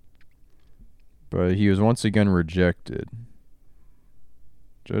 But he was once again rejected.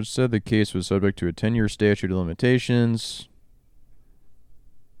 Judge said the case was subject to a 10-year statute of limitations.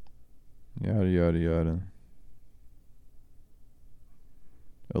 Yada, yada, yada.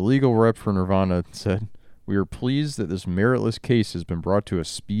 A legal rep for Nirvana said, "We are pleased that this meritless case has been brought to a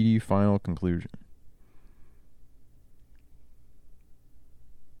speedy final conclusion."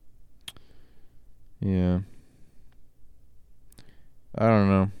 Yeah. I don't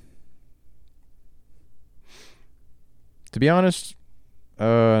know. To be honest,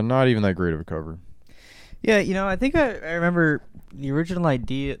 not even that great of a cover. Yeah, I think I remember the original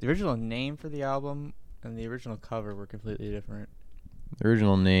idea, the original name for the album, and the original cover were completely different. The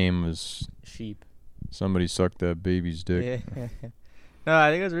original name was Sheep. Somebody Sucked That Baby's Dick. Yeah. No,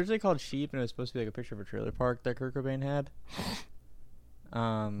 I think it was originally called Sheep, and it was supposed to be like a picture of a trailer park that Kurt Cobain had.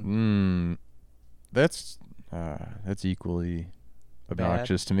 That's equally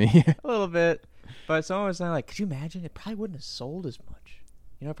obnoxious to me. A little bit. But someone was saying, like, could you imagine? It probably wouldn't have sold as much.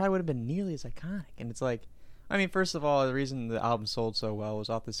 It probably would have been nearly as iconic. And it's like, I mean, first of all, the reason the album sold so well was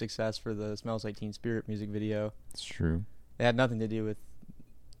off the success for the Smells Like Teen Spirit music video. It's true. It had nothing to do with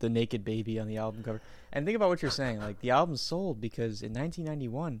the naked baby on the album cover. And think about what you're saying. Like, the album sold because in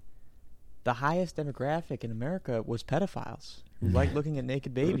 1991, the highest demographic in America was pedophiles who liked looking at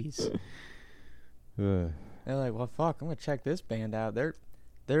naked babies. They're like, well, fuck, I'm going to check this band out. They're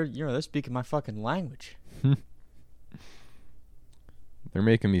speaking my fucking language. They're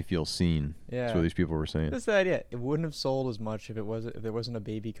making me feel seen. Yeah. That's what these people were saying. That's the idea. It wouldn't have sold as much if there wasn't a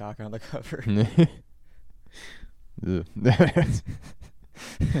baby cock on the cover. I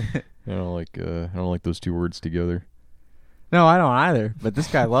don't like those two words together. No, I don't either. But this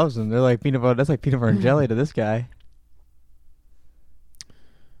guy loves them. They're like peanut butter. That's like peanut butter and jelly to this guy.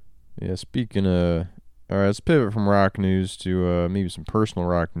 Yeah. Speaking of, all right, let's pivot from rock news to maybe some personal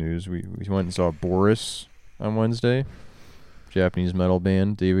rock news. We went and saw Boris on Wednesday, Japanese metal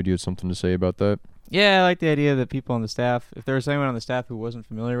band. David, you had something to say about that? Yeah, I like the idea that people on the staff, if there was anyone on the staff who wasn't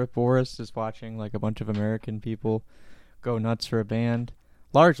familiar with Boris, just watching like a bunch of American people go nuts for a band,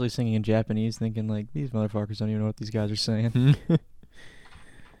 largely singing in Japanese, thinking like, these motherfuckers don't even know what these guys are saying.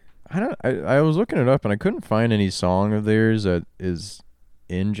 I was looking it up and I couldn't find any song of theirs that is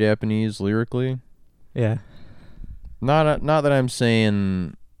in Japanese lyrically. Yeah. Not that I'm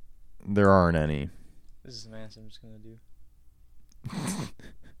saying there aren't any. This is the mass I'm just gonna do.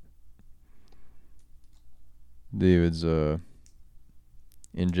 David's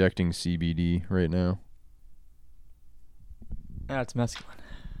injecting CBD right now. It's mescaline.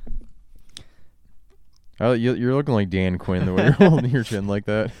 You're looking like Dan Quinn the way you're holding your chin like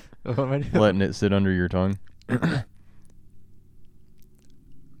that. What am I doing? Letting it sit under your tongue.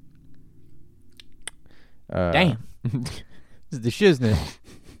 Damn. This is the shiznit.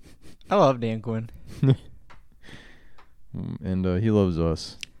 I love Dan Quinn. And he loves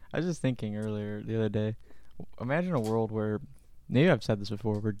us. I was just thinking earlier the other day, imagine a world where, maybe I've said this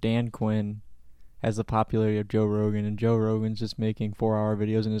before, where Dan Quinn has the popularity of Joe Rogan and Joe Rogan's just making 4-hour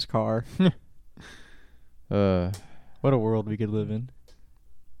videos in his car. What a world we could live in.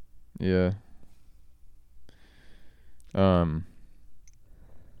 Yeah. I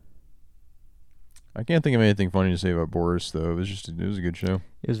can't think of anything funny to say about Boris though. It was a good show.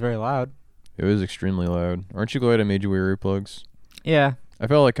 It was very loud. It was extremely loud. Aren't you glad I made you wear earplugs? Yeah. I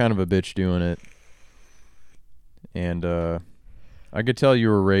felt like kind of a bitch doing it. And I could tell you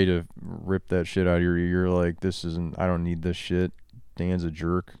were ready to rip that shit out of your ear. You're like, I don't need this shit. Dan's a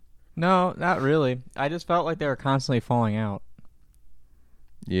jerk. No, not really. I just felt like they were constantly falling out.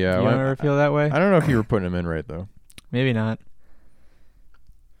 Yeah. Do you ever feel that way? I don't know if you were putting them in right though. Maybe not.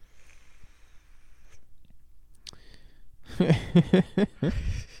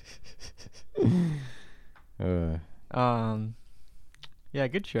 Yeah,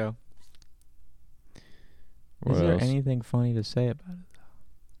 good show. Is there anything funny to say about it?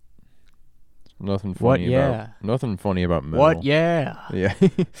 Nothing funny nothing funny about metal. What? Yeah. Yeah.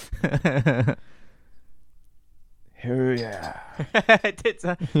 Hell yeah. I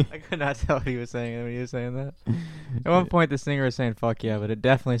could not tell what he was saying when he was saying that. At one point, the singer was saying "fuck yeah," but it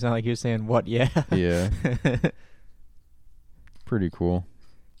definitely sounded like he was saying "what yeah." Yeah. Pretty cool.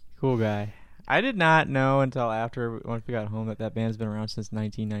 Cool guy. I did not know until after once we got home that band's been around since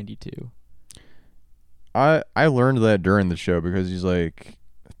 1992. I learned that during the show because he's like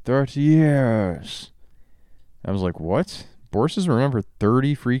 30 years. I was like, what? Boris has been around for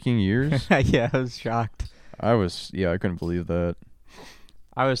 30 freaking years? Yeah, I was shocked. I couldn't believe that.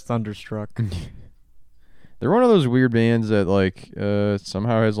 I was thunderstruck. They're one of those weird bands that like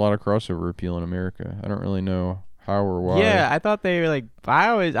somehow has a lot of crossover appeal in America. I don't really know how or why. Yeah, I thought they were like.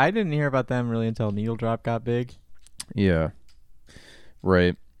 I didn't hear about them really until Needle Drop got big. Yeah.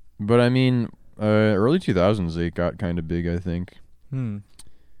 Right. But I mean, early 2000s they got kind of big, I think.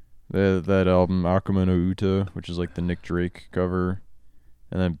 That album Akuma no Uta, which is like the Nick Drake cover,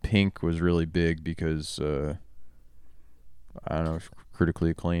 and then Pink was really big because I don't know,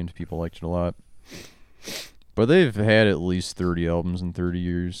 critically acclaimed. People liked it a lot. But they've had at least 30 albums in 30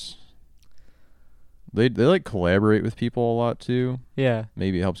 years. They like collaborate with people a lot too. Yeah.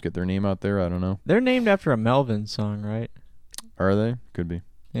 Maybe it helps get their name out there. I don't know. They're named after a Melvin song, right? Are they? Could be.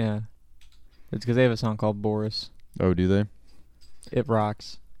 Yeah. It's because they have a song called Boris. Oh, do they? It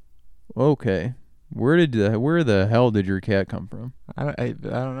rocks. Okay. Where the hell did your cat come from? I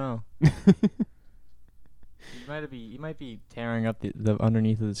don't know. You might be tearing up the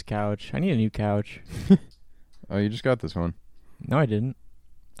underneath of this couch. I need a new couch. Oh, you just got this one. No, I didn't.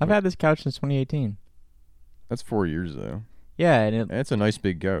 I've had this couch since 2018. That's 4 years though. Yeah, and It's a nice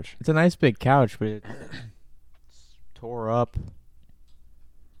big couch. it's a nice big couch, but it's tore up,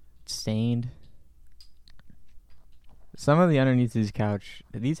 it's stained. Some of the underneath of this couch,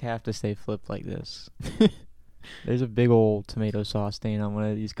 these have to stay flipped like this. There's a big old tomato sauce stain on one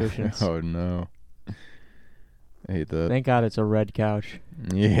of these cushions. Oh no. I hate that. Thank God it's a red couch.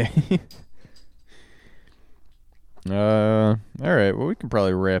 Yeah. All right. Well, we can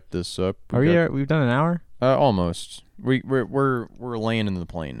probably wrap this up. We've done an hour? Almost. We're laying in the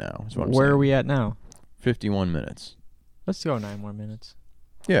plane now. Is what I'm Where saying. are we at now? 51 minutes. Let's go 9 more minutes.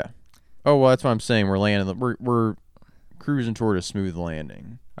 Yeah. Oh well, that's what I'm saying. We're landing. We're cruising toward a smooth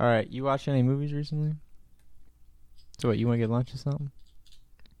landing. All right. You watched any movies recently? So what? You want to get lunch or something?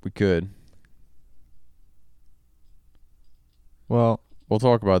 We could. Well, We'll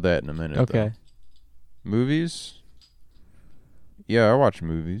talk about that in a minute. okay. Though. Movies? Yeah, I watch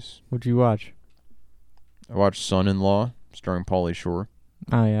movies. What'd you watch? I watched Son-in-Law, starring Pauly Shore.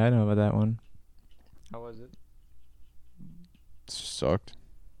 Oh yeah, I know about that one. How was it? It sucked.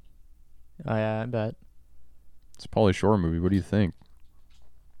 Oh yeah, I bet. It's a Pauly Shore movie. What do you think?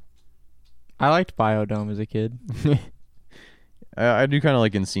 I liked Biodome as a kid. I do kind of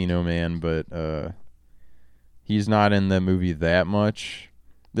like Encino Man, but he's not in the movie that much.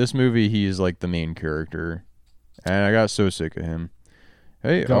 This movie, he's like the main character, and I got so sick of him.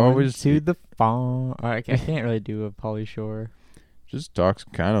 Hey, Going always to the farm. I can't really do a Pauly Shore. just talks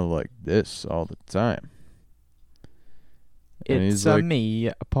kind of like this all the time. And It's he's like,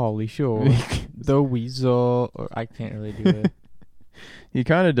 me, Pauly Shore, the weasel. Or I can't really do it. he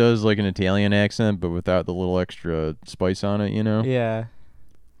kind of does like an Italian accent, but without the little extra spice on it, you know? Yeah.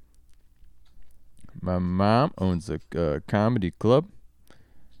 My mom owns a comedy club.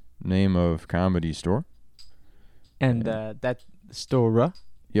 Name of Comedy Store. And that store.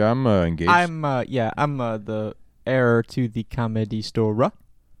 Yeah, I'm engaged. I'm the heir to the comedy store.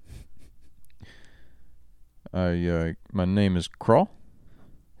 My name is Crawl.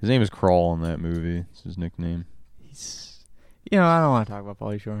 His name is Crawl in that movie. It's his nickname. I don't want to talk about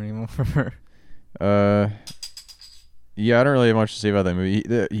Pauly Shore anymore. Yeah, I don't really have much to say about that movie.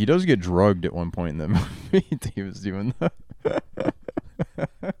 He does get drugged at one point in that movie. He was doing that.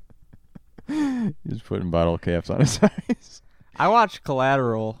 He was putting bottle caps on his eyes. I watched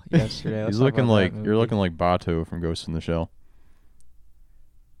Collateral yesterday. You're looking like Bato from Ghost in the Shell.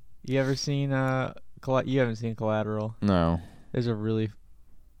 You ever seen you haven't seen Collateral? No. There's a really,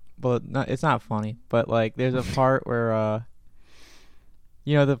 it's not funny, but like there's a part where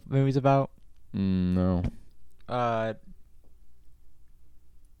you know the movie's about? No.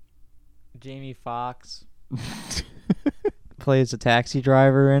 Jamie Foxx plays a taxi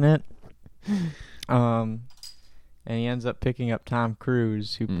driver in it. And he ends up picking up Tom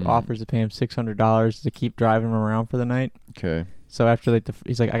Cruise, who offers to pay him $600 to keep driving him around for the night. Okay. So after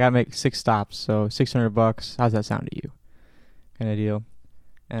he's like, I gotta make 6 stops, so $600. How's that sound to you? Kind of deal.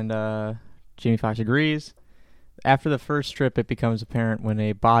 And Jamie Foxx agrees. After the first trip, it becomes apparent when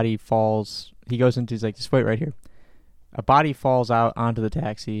a body falls. He's like, just wait right here. A body falls out onto the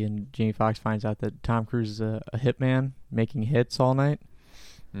taxi, and Jamie Foxx finds out that Tom Cruise is a hitman making hits all night.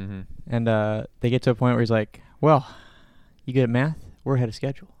 Mm-hmm. And they get to a point where he's like, well, you good at math? We're ahead of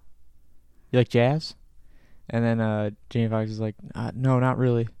schedule. You like jazz? And then Jamie Foxx is like, no, not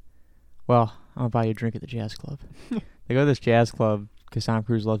really. well, I'm gonna buy you a drink at the jazz club. They go to this jazz club because Tom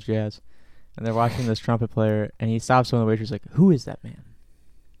Cruise loves jazz, and they're watching this trumpet player, and he stops one of the waiters like, "Who is that man?"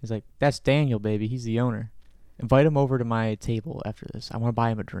 He's like, "That's Daniel, baby. He's the owner. Invite him over to my table after this. I want to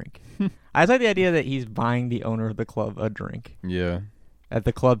buy him a drink." I like the idea that he's buying the owner of the club a drink Yeah. at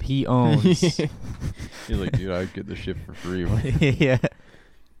the club he owns. He's like, dude, I'd get the shit for free. Yeah.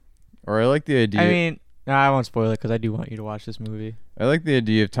 Or I like the idea. I mean, no, I won't spoil it because I do want you to watch this movie. I like the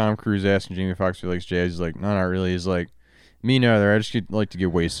idea of Tom Cruise asking Jamie Foxx if he likes jazz. He's like, no, not really. He's like, me neither. I just like to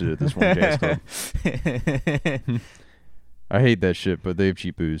get wasted at this one jazz club. I hate that shit, but they have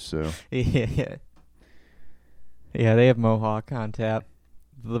cheap booze, so. Yeah. Yeah, they have Mohawk on tap.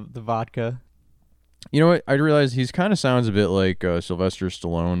 The vodka. You know what? I realize he's kind of sounds a bit like Sylvester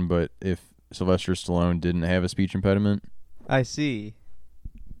Stallone, but if Sylvester Stallone didn't have a speech impediment. I see.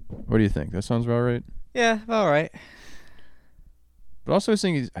 What do you think? That sounds about right. Yeah, all right. But also, is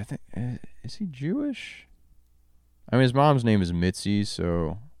he Jewish? I mean, his mom's name is Mitzi,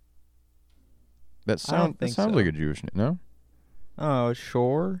 so that sounds like a Jewish name. No. Oh,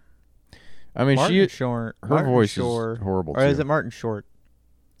 Shore. I mean, Martin Short. her Martin voice Shore. is horrible Or too. is it Martin Short?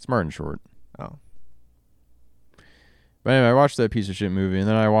 It's Martin Short. Oh. But anyway, I watched that piece of shit movie, and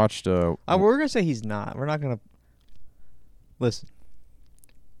then I watched. We're gonna say he's not. We're not gonna. Listen.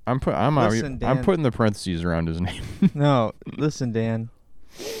 I'm putting the parentheses around his name. No, listen, Dan.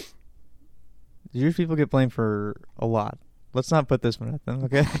 Jewish people get blamed for a lot. Let's not put this one at them,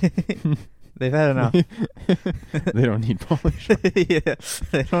 okay? They've had enough. They don't need Polish. Yeah,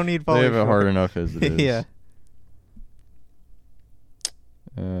 they don't need Polish. They have it hard enough as it is. Yeah.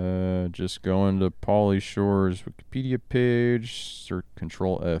 Just going to Pauly Shore's Wikipedia page. Search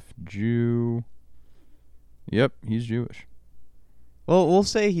Control F Jew. Yep, he's Jewish. Well, we'll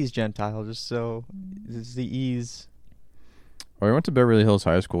say he's Gentile, just so it's the ease. Oh, he went to Beverly Hills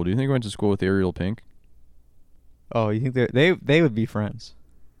High School. Do you think he went to school with Ariel Pink? Oh, you think they would be friends?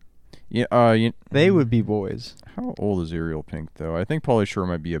 Yeah. They would be boys. How old is Ariel Pink though? I think Pauly Shore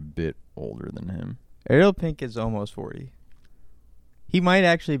might be a bit older than him. Ariel Pink is almost 40. He might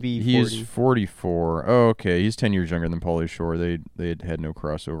actually be 40. He's 44. Oh, okay. He's 10 years younger than Pauly Shore. They had no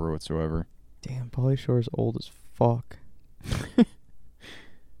crossover whatsoever. Damn, Pauly Shore's old as fuck.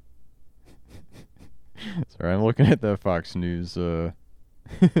 Sorry, I'm looking at the Fox News Ariel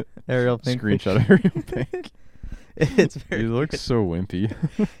Pink screenshot of Ariel Pink. It's very He looks so wimpy.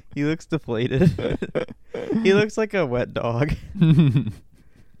 He looks deflated. He looks like a wet dog.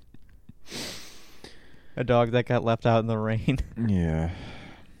 A dog that got left out in the rain. Yeah.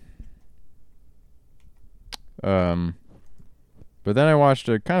 But then I watched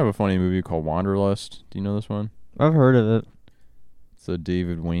a kind of a funny movie called Wanderlust. Do you know this one? I've heard of it. It's a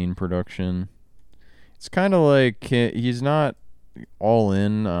David Wayne production. It's kind of like he's not all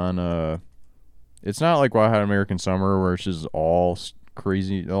in on it's not like Wild Hot American Summer where it's just all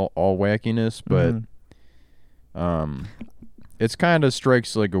crazy, all wackiness, but it's kind of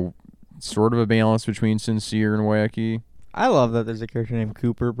strikes like a sort of a balance between sincere and wacky. I love that there's a character named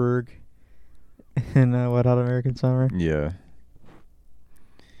Cooper Berg in Wet Hot American Summer. Yeah.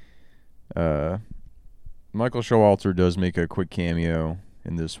 Michael Showalter does make a quick cameo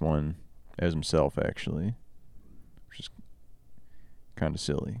in this one as himself, actually, which is kind of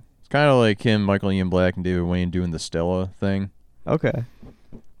silly. It's kind of like him, Michael Ian Black, and David Wayne doing the Stella thing. Okay.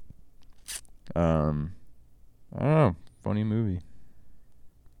 I don't know. Funny movie.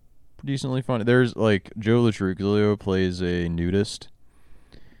 Decently funny. There's like Joe Latruglio plays a nudist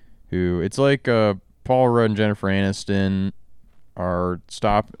who it's like Paul Rudd and Jennifer Aniston are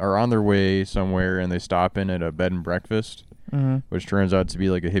on their way somewhere and they stop in at a bed and breakfast, which turns out to be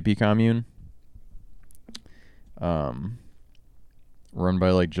like a hippie commune. Run by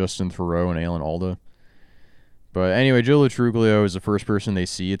like Justin Theroux and Alan Alda. But anyway, Joe Latruglio is the first person they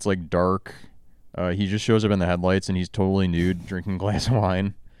see. It's like dark. He just shows up in the headlights and he's totally nude, drinking a glass of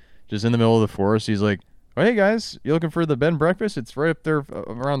wine. Just in the middle of the forest. He's like, "Oh, hey guys, you looking for the bed and breakfast? It's right up there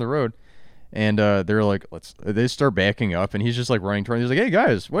around the road." And they're like, they start backing up and he's just like running towards. He's like, "Hey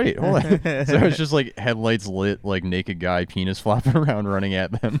guys, wait, hold on." So it's just like headlights lit, like naked guy, penis flopping around, running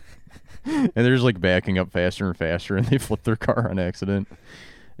at them. And they're just like backing up faster and faster and they flip their car on accident.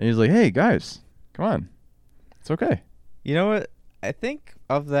 And he's like, "Hey guys, come on. It's okay." You know what? I think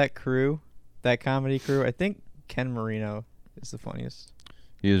of that crew, that comedy crew, I think Ken Marino is the funniest.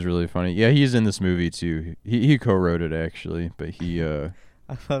 He is really funny. Yeah, he's in this movie too. He co-wrote it actually, but he I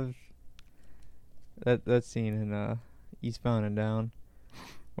love that scene in Eastbound and Down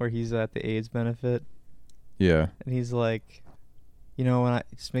where he's at the AIDS benefit. Yeah. And he's like, you know, it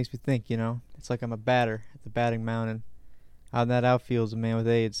just makes me think, you know, it's like I'm a batter at the batting mound and out in that outfield's a man with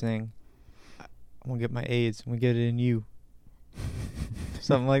AIDS saying, I'm gonna get my AIDS. I'm gonna get it in you.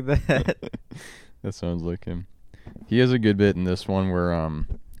 Something like that. That sounds like him. He has a good bit in this one where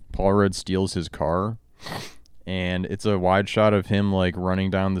Paul Rudd steals his car, and it's a wide shot of him like running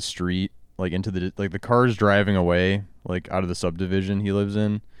down the street, like into the car's driving away, like out of the subdivision he lives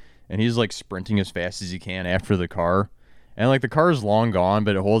in, and he's like sprinting as fast as he can after the car. And like the car's long gone,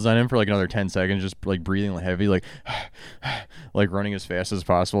 but it holds on him for like another 10 seconds, just like breathing heavy, like like running as fast as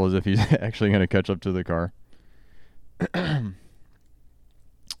possible as if he's actually going to catch up to the car.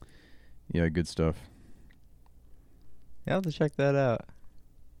 Yeah, good stuff. Yeah, I'll have to check that out.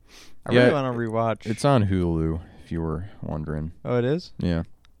 I Yeah, really want to rewatch. It's on Hulu, if you were wondering. Oh, it is? Yeah.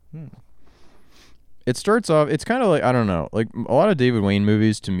 Hmm. It starts off, it's kind of like, I don't know, like a lot of David Wayne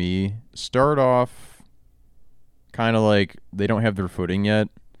movies to me start off kind of like they don't have their footing yet,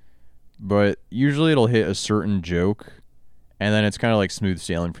 but usually it'll hit a certain joke, and then it's kind of like smooth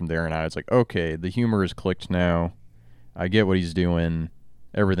sailing from there and out. It's like, okay, the humor is clicked now. I get what he's doing.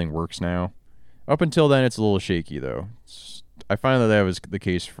 Everything works now. Up until then, it's a little shaky, though. I find that was the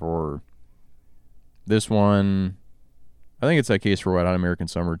case for this one. I think it's that case for Wet Hot American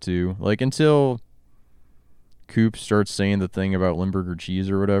Summer, too. Like, until Coop starts saying the thing about Limburger cheese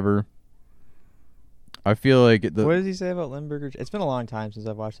or whatever, I feel like... What does he say about Limburger? It's been a long time since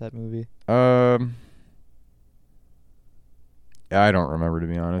I've watched that movie. I don't remember, to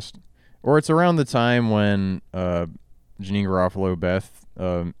be honest. Or it's around the time when Janine Garofalo, Beth,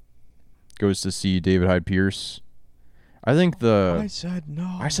 goes to see David Hyde Pierce. I think I said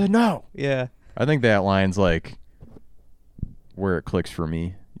no. I said no. Yeah. I think that line's like where it clicks for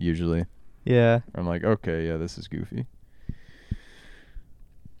me, usually. Yeah. I'm like, okay, yeah, this is goofy.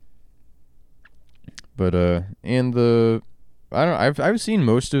 But and I've seen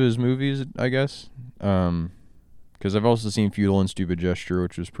most of his movies, I guess. Because I've also seen Futile and Stupid Gesture,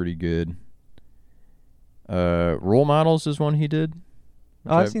 which was pretty good. Role Models is one he did.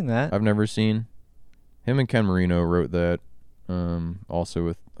 Oh, I've seen that. I've never seen. Him and Ken Marino wrote that. Also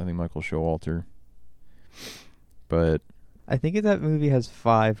with, I think, Michael Showalter. But I think that movie has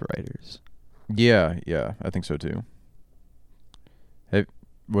 5 writers. yeah, I think so too.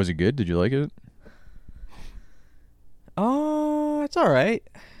 Was it good? Did you like it? Oh, it's all right.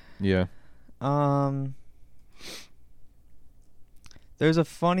 Yeah. There's a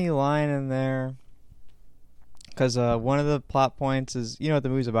funny line in there. Because one of the plot points is, you know what the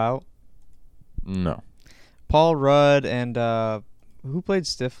movie's about? No. Paul Rudd and who played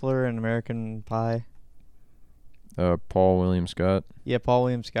Stifler in American Pie? Paul William Scott. Yeah, Paul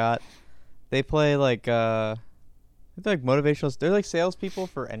William Scott. They play like they're like motivational. They're like salespeople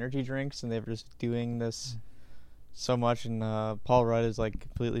for energy drinks, and they're just doing this so much. And Paul Rudd is like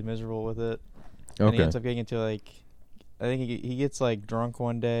completely miserable with it. And he Okay. ends up getting into like, I think he gets like drunk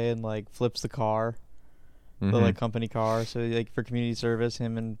one day and like flips the car. The like company car, so like for community service,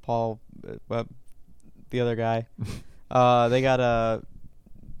 him and Paul, the other guy, they gotta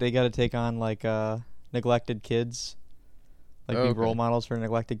take on like neglected kids, like be role models for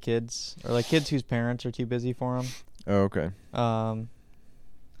neglected kids, or like kids whose parents are too busy for them. Oh, okay. And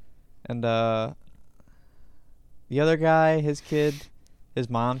the other guy, his kid, his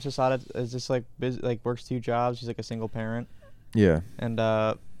mom's just is just like busy, like works 2 jobs. She's like a single parent. Yeah. And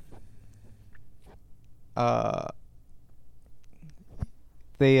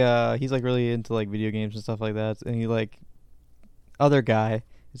he's like really into like video games and stuff like that, and he like other guy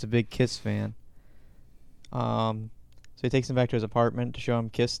is a big Kiss fan. So he takes him back to his apartment to show him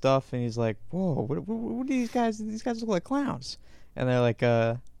Kiss stuff, and he's like, "Whoa, what are these guys? These guys look like clowns." And they're like,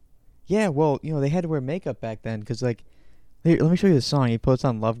 "Yeah, well, you know, they had to wear makeup back then, cause like, here, let me show you the song." He puts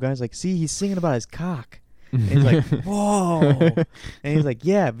on Love Gun. He's like, "See, he's singing about his cock." And he's like, "Whoa!" And he's like,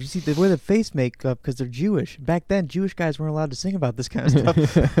 "Yeah, but you see, they wear the face makeup because they're Jewish. Back then, Jewish guys weren't allowed to sing about this kind of stuff."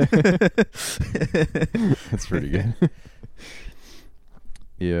 That's pretty good.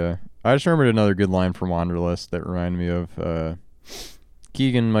 Yeah, I just remembered another good line from Wanderlust that reminded me of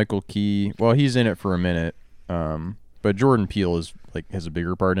Keegan-Michael Key. Well, he's in it for a minute, but Jordan Peele has a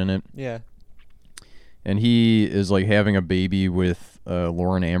bigger part in it. Yeah. And he is like having a baby with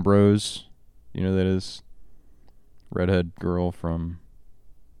Lauren Ambrose. You know who that is? Redhead girl from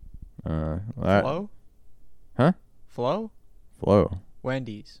Flo? Huh? Flo? Flo.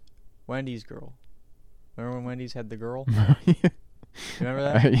 Wendy's girl. Remember when Wendy's had the girl? Yeah. You remember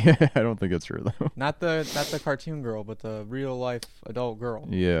that? Yeah, I don't think it's her though. Not the cartoon girl, but the real life adult girl.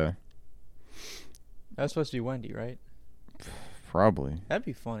 Yeah. That's supposed to be Wendy, right? Probably. That'd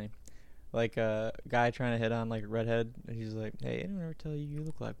be funny. Like a guy trying to hit on like a redhead, and he's like, "Hey, I didn't ever tell you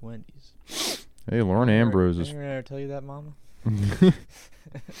look like Wendy's." Hey, Lauren Ambrose is. Didn't ever tell you that, Mama?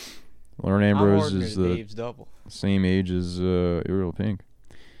 Lauren I'm Ambrose ordering is a the Dave's double. same age as Ariel Pink.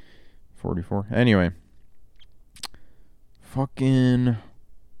 44. Anyway. Fucking...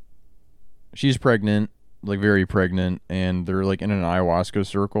 She's pregnant. Like, very pregnant. And they're, like, in an ayahuasca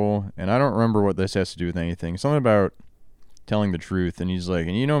circle. And I don't remember what this has to do with anything. Something about telling the truth. And he's like,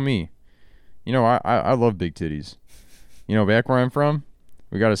 and you know me. You know, I love big titties. You know, back where I'm from,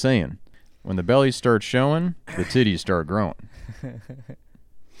 we got a saying. When the belly starts showing, the titties start growing.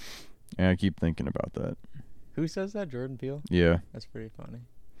 And I keep thinking about that. Who says that? Jordan Peele? Yeah. That's pretty funny.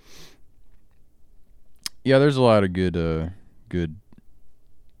 Yeah, there's a lot of good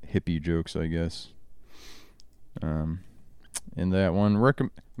hippie jokes, I guess. In that one,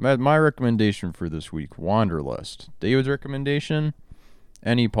 my recommendation for this week, Wanderlust. David's recommendation,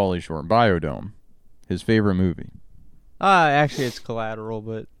 any Pauly Shore, Biodome, his favorite movie. Actually, it's Collateral,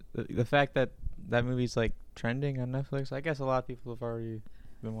 but the fact that that movie's like trending on Netflix, I guess a lot of people have already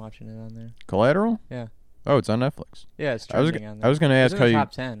been watching it on there. Collateral? Yeah. Oh, it's on Netflix. Yeah, it's trending on there. I was gonna ask It's in the how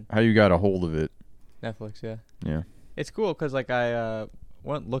top 10. you got a hold of it. Netflix, yeah. Yeah. It's cool because like I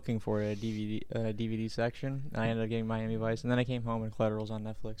went looking for it at DVD section. And I ended up getting Miami Vice, and then I came home and Collateral's on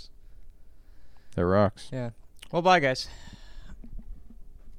Netflix. That rocks. Yeah. Well, bye guys.